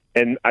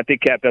 and I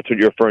think, Cap, that's what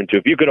you're referring to.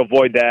 If you could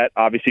avoid that,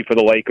 obviously for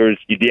the Lakers,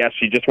 you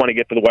just want to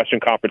get to the Western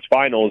Conference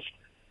Finals,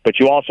 but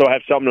you also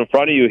have something in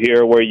front of you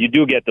here where you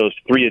do get those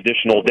 3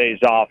 additional days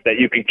off that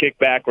you can kick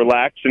back,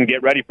 relax, and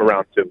get ready for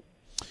round 2.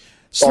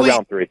 Or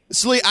round 3.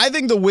 Slee, I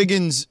think the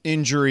Wiggins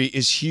injury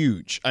is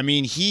huge. I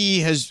mean,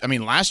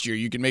 last year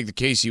you can make the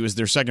case he was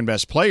their second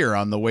best player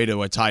on the way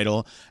to a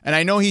title. And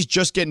I know he's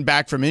just getting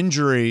back from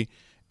injury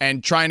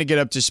and trying to get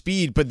up to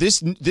speed, but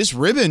this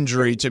rib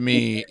injury to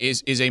me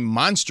is a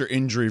monster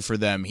injury for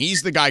them.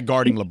 He's the guy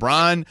guarding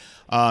LeBron.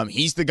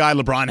 He's the guy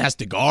LeBron has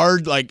to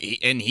guard,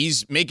 and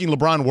he's making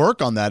LeBron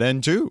work on that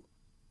end too.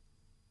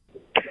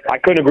 I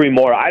couldn't agree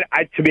more. I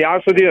to be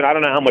honest with you, and I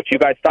don't know how much you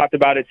guys talked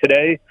about it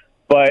today,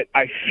 but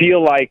I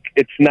feel like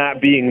it's not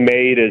being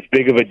made as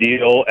big of a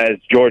deal as,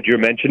 George, you're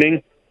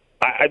mentioning.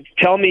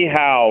 Tell me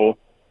how.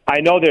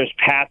 I know there's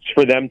paths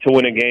for them to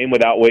win a game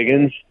without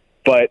Wiggins,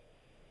 but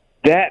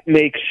that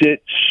makes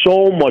it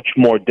so much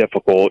more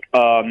difficult.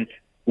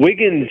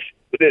 Wiggins,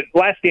 the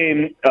last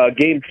game,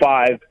 Game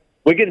 5,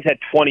 Wiggins had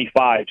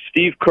 25.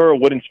 Steve Kerr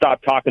wouldn't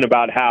stop talking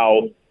about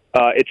how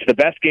it's the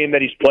best game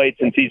that he's played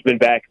since he's been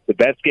back. It's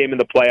the best game in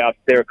the playoffs.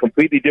 They're a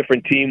completely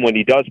different team when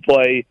he does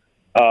play,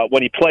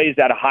 when he plays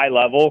at a high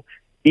level.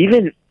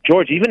 Even,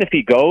 George, even if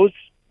he goes,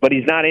 but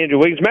he's not Andrew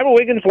Wiggins. Remember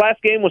Wiggins'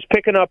 last game was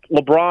picking up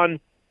LeBron,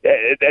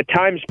 at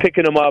times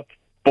picking him up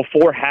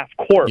before half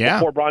court,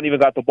 before LeBron even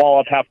got the ball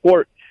off half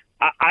court.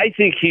 I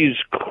think he's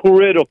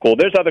critical.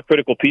 There's other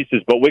critical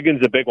pieces, but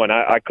Wiggins is a big one.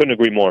 I couldn't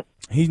agree more.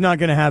 He's not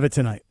going to have it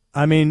tonight.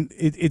 I mean,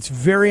 it's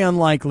very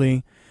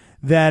unlikely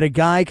that a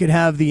guy could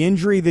have the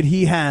injury that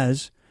he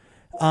has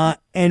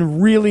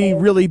and really,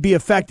 really be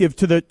effective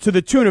to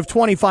the tune of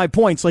 25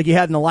 points like he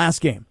had in the last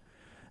game.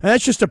 And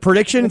that's just a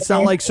prediction. It's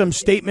not like some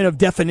statement of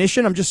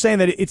definition. I'm just saying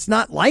that it's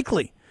not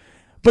likely.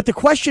 But the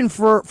question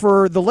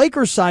for the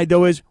Lakers side,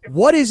 though, is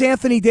what is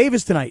Anthony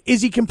Davis tonight?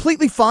 Is he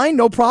completely fine,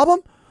 no problem?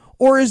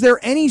 Or is there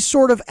any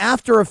sort of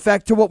after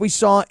effect to what we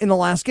saw in the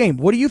last game?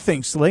 What do you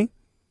think, Slee?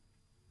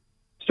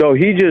 So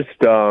he just...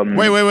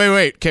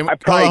 Wait.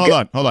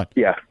 Hold on.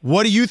 Yeah.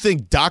 What do you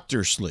think,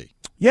 Dr. Slee?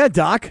 Yeah,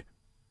 Doc.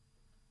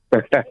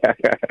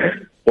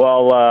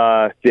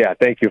 Well,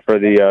 thank you for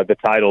the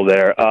title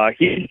there.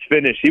 He's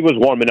finished. He was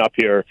warming up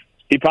here.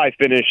 He probably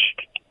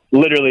finished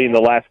literally in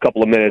the last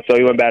couple of minutes, so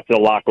he went back to the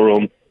locker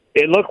room.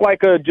 It looked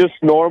like a just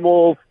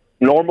normal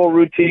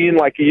routine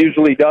like he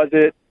usually does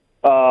it.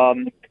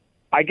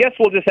 I guess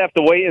we'll just have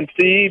to wait and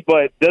see,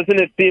 but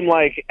doesn't it seem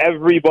like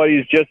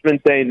everybody's just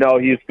been saying, no,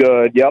 he's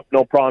good. Yep,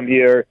 no problem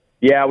here.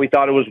 Yeah, we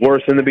thought it was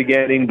worse in the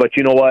beginning, but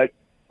you know what?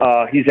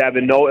 He's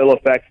having no ill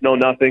effects, no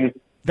nothing.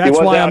 That's he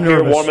was why out I'm here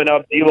nervous. warming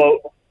up.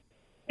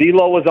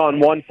 D'Lo was on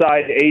one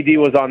side, AD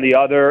was on the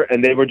other,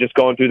 and they were just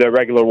going through their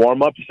regular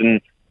warm-ups. And,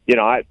 you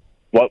know,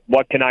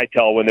 what can I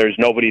tell when there's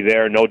nobody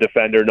there, no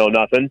defender, no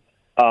nothing?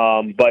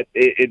 But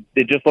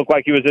it just looked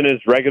like he was in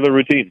his regular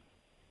routine.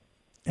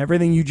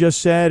 Everything you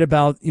just said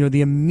about,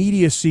 the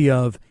immediacy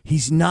of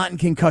he's not in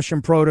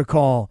concussion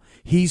protocol.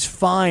 He's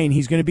fine.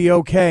 He's going to be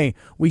okay.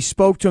 We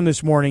spoke to him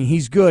this morning.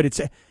 He's good.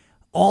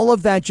 All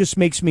of that just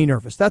makes me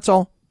nervous. That's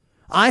all.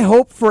 I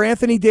hope for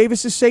Anthony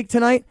Davis's sake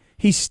tonight,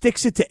 he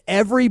sticks it to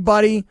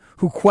everybody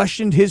who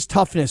questioned his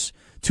toughness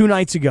 2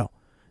 nights ago.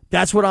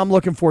 That's what I'm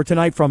looking for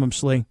tonight from him,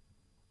 Slee.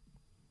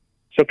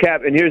 So,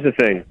 Cap, and here's the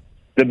thing.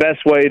 The best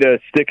way to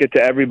stick it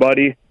to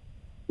everybody,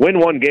 win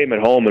one game at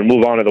home and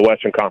move on to the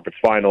Western Conference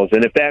Finals.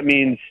 And if that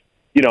means,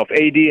 if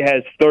AD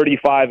has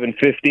 35 and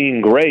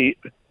 15, great.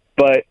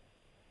 But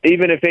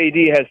even if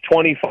AD has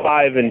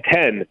 25 and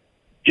 10,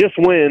 just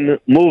win,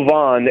 move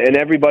on. And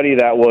everybody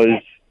that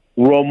was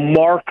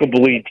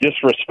remarkably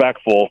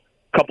disrespectful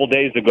a couple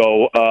days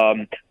ago,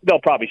 they'll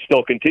probably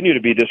still continue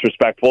to be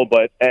disrespectful,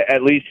 but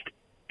at least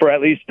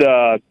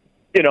a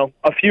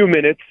few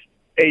minutes,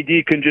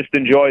 AD can just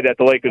enjoy that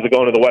the Lakers are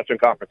going to the Western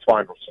Conference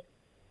Finals.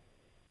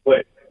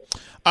 Wait.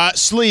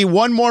 Slee,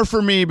 one more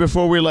for me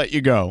before we let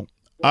you go.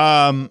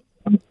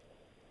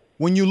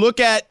 When you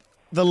look at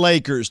the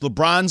Lakers,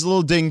 LeBron's a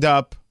little dinged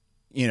up.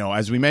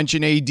 As we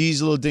mentioned,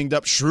 AD's a little dinged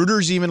up.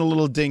 Schroeder's even a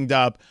little dinged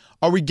up.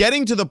 Are we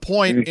getting to the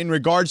point in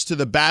regards to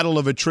the battle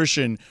of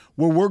attrition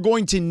where we're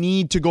going to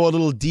need to go a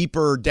little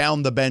deeper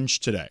down the bench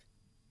today?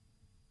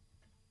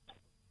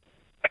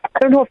 I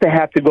don't know if they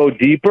have to go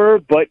deeper,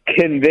 but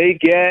can they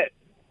get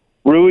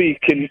Rui?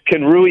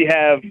 Can Rui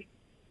have?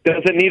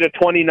 Doesn't need a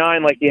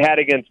 29 like he had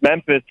against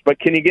Memphis, but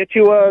can he get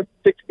you a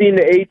 16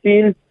 to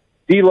 18?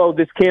 D'Lo,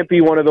 this can't be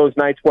one of those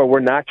nights where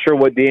we're not sure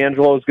what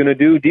D'Angelo is going to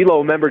do. D'Lo,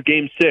 remember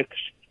Game 6,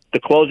 the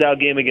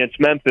closeout game against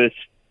Memphis,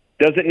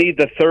 doesn't need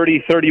the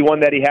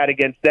 30-31 that he had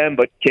against them,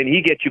 but can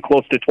he get you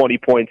close to 20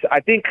 points?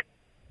 I think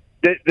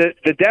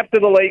the depth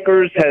of the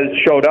Lakers has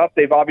showed up.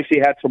 They've obviously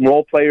had some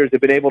role players that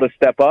have been able to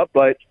step up,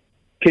 but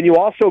can you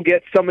also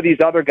get some of these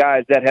other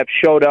guys that have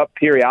showed up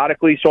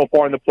periodically so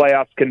far in the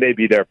playoffs? Can they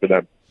be there for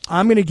them?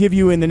 I'm going to give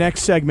you in the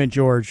next segment,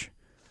 George,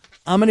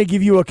 I'm going to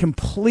give you a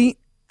complete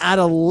out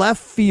of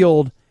left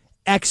field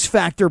X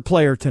Factor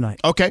player tonight.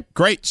 Okay,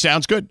 great.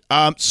 Sounds good.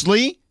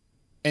 Slee,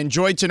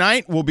 enjoy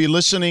tonight. We'll be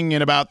listening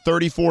in about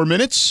 34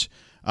 minutes.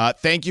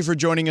 Thank you for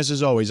joining us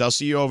as always. I'll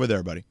see you over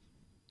there, buddy.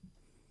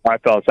 All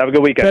right, fellas. Have a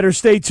good weekend. Better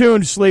stay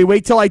tuned, Slee.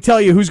 Wait till I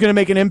tell you who's going to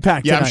make an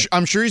impact tonight.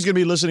 I'm sure he's going to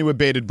be listening with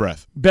bated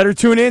breath. Better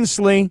tune in,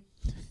 Slee.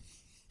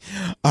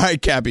 All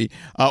right, Cappy.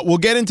 We'll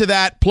get into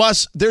that.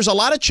 Plus, there's a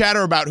lot of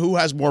chatter about who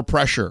has more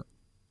pressure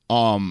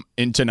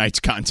in tonight's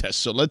contest.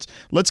 So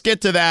let's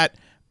get to that.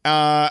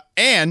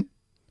 And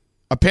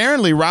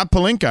apparently, Rob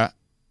Pelinka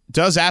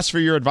does ask for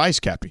your advice,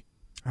 Cappy.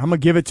 I'm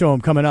going to give it to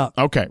him coming up.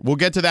 Okay, we'll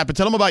get to that. But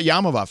tell him about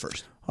Yamava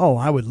first. Oh,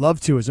 I would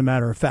love to, as a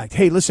matter of fact.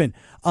 Hey, listen,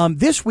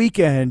 this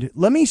weekend,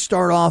 let me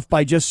start off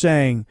by just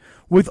saying,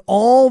 with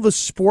all the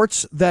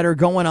sports that are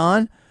going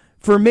on,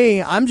 for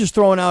me, I'm just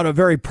throwing out a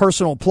very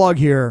personal plug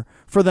here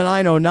for the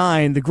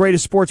 909, the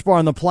greatest sports bar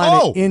on the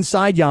planet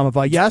inside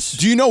Yamava. Yes?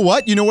 Do you know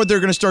what? You know what they're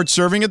going to start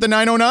serving at the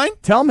 909?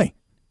 Tell me.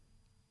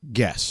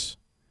 Guess.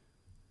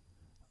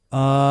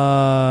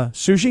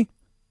 Sushi?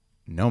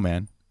 No,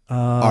 man.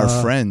 Our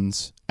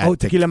friends at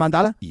Tequila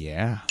Mandala?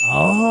 Yeah.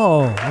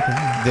 Oh,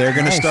 okay. They're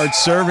going to start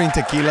serving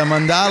Tequila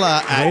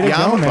Mandala at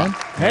Yamava.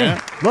 Hey,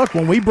 look,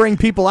 when we bring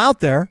people out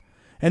there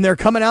and they're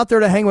coming out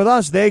there to hang with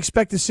us, they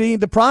expect to see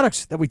the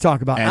products that we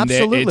talk about. And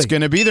absolutely. It's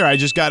going to be there. I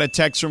just got a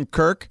text from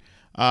Kirk,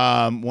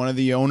 one of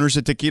the owners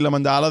at Tequila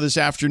Mandala this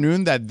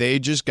afternoon, that they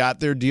just got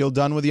their deal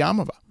done with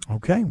Yamava.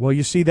 Okay, well,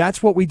 you see,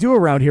 that's what we do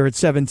around here at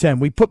 710.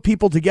 We put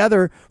people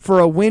together for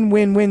a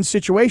win-win-win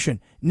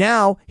situation.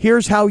 Now,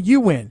 here's how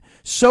you win.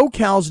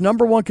 SoCal's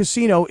 #1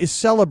 casino is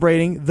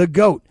celebrating the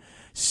GOAT.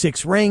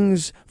 6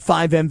 rings,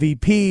 5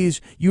 MVPs.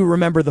 You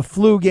remember the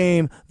flu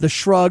game, the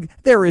shrug.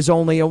 There is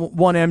only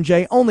one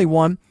MJ, only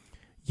one.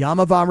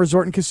 Yamava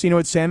Resort and Casino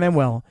at San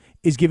Manuel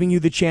is giving you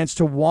the chance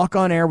to walk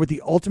on air with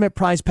the ultimate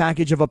prize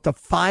package of up to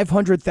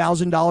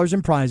 $500,000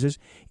 in prizes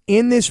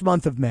in this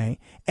month of May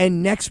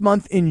and next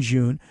month in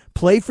June.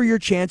 Play for your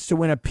chance to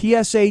win a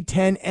PSA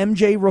 10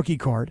 MJ rookie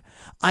card,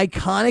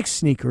 iconic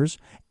sneakers,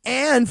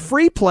 and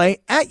free play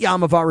at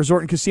Yamava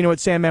Resort and Casino at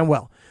San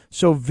Manuel.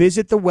 So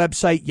visit the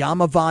website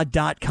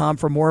yamava.com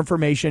for more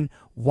information.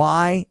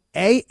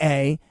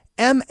 YAAMAVA.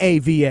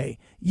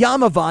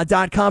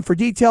 Yamava.com for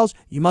details.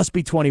 You must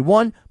be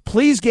 21.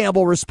 Please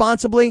gamble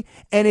responsibly.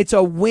 And it's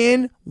a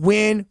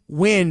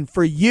win-win-win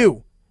for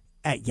you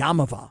at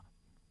Yamava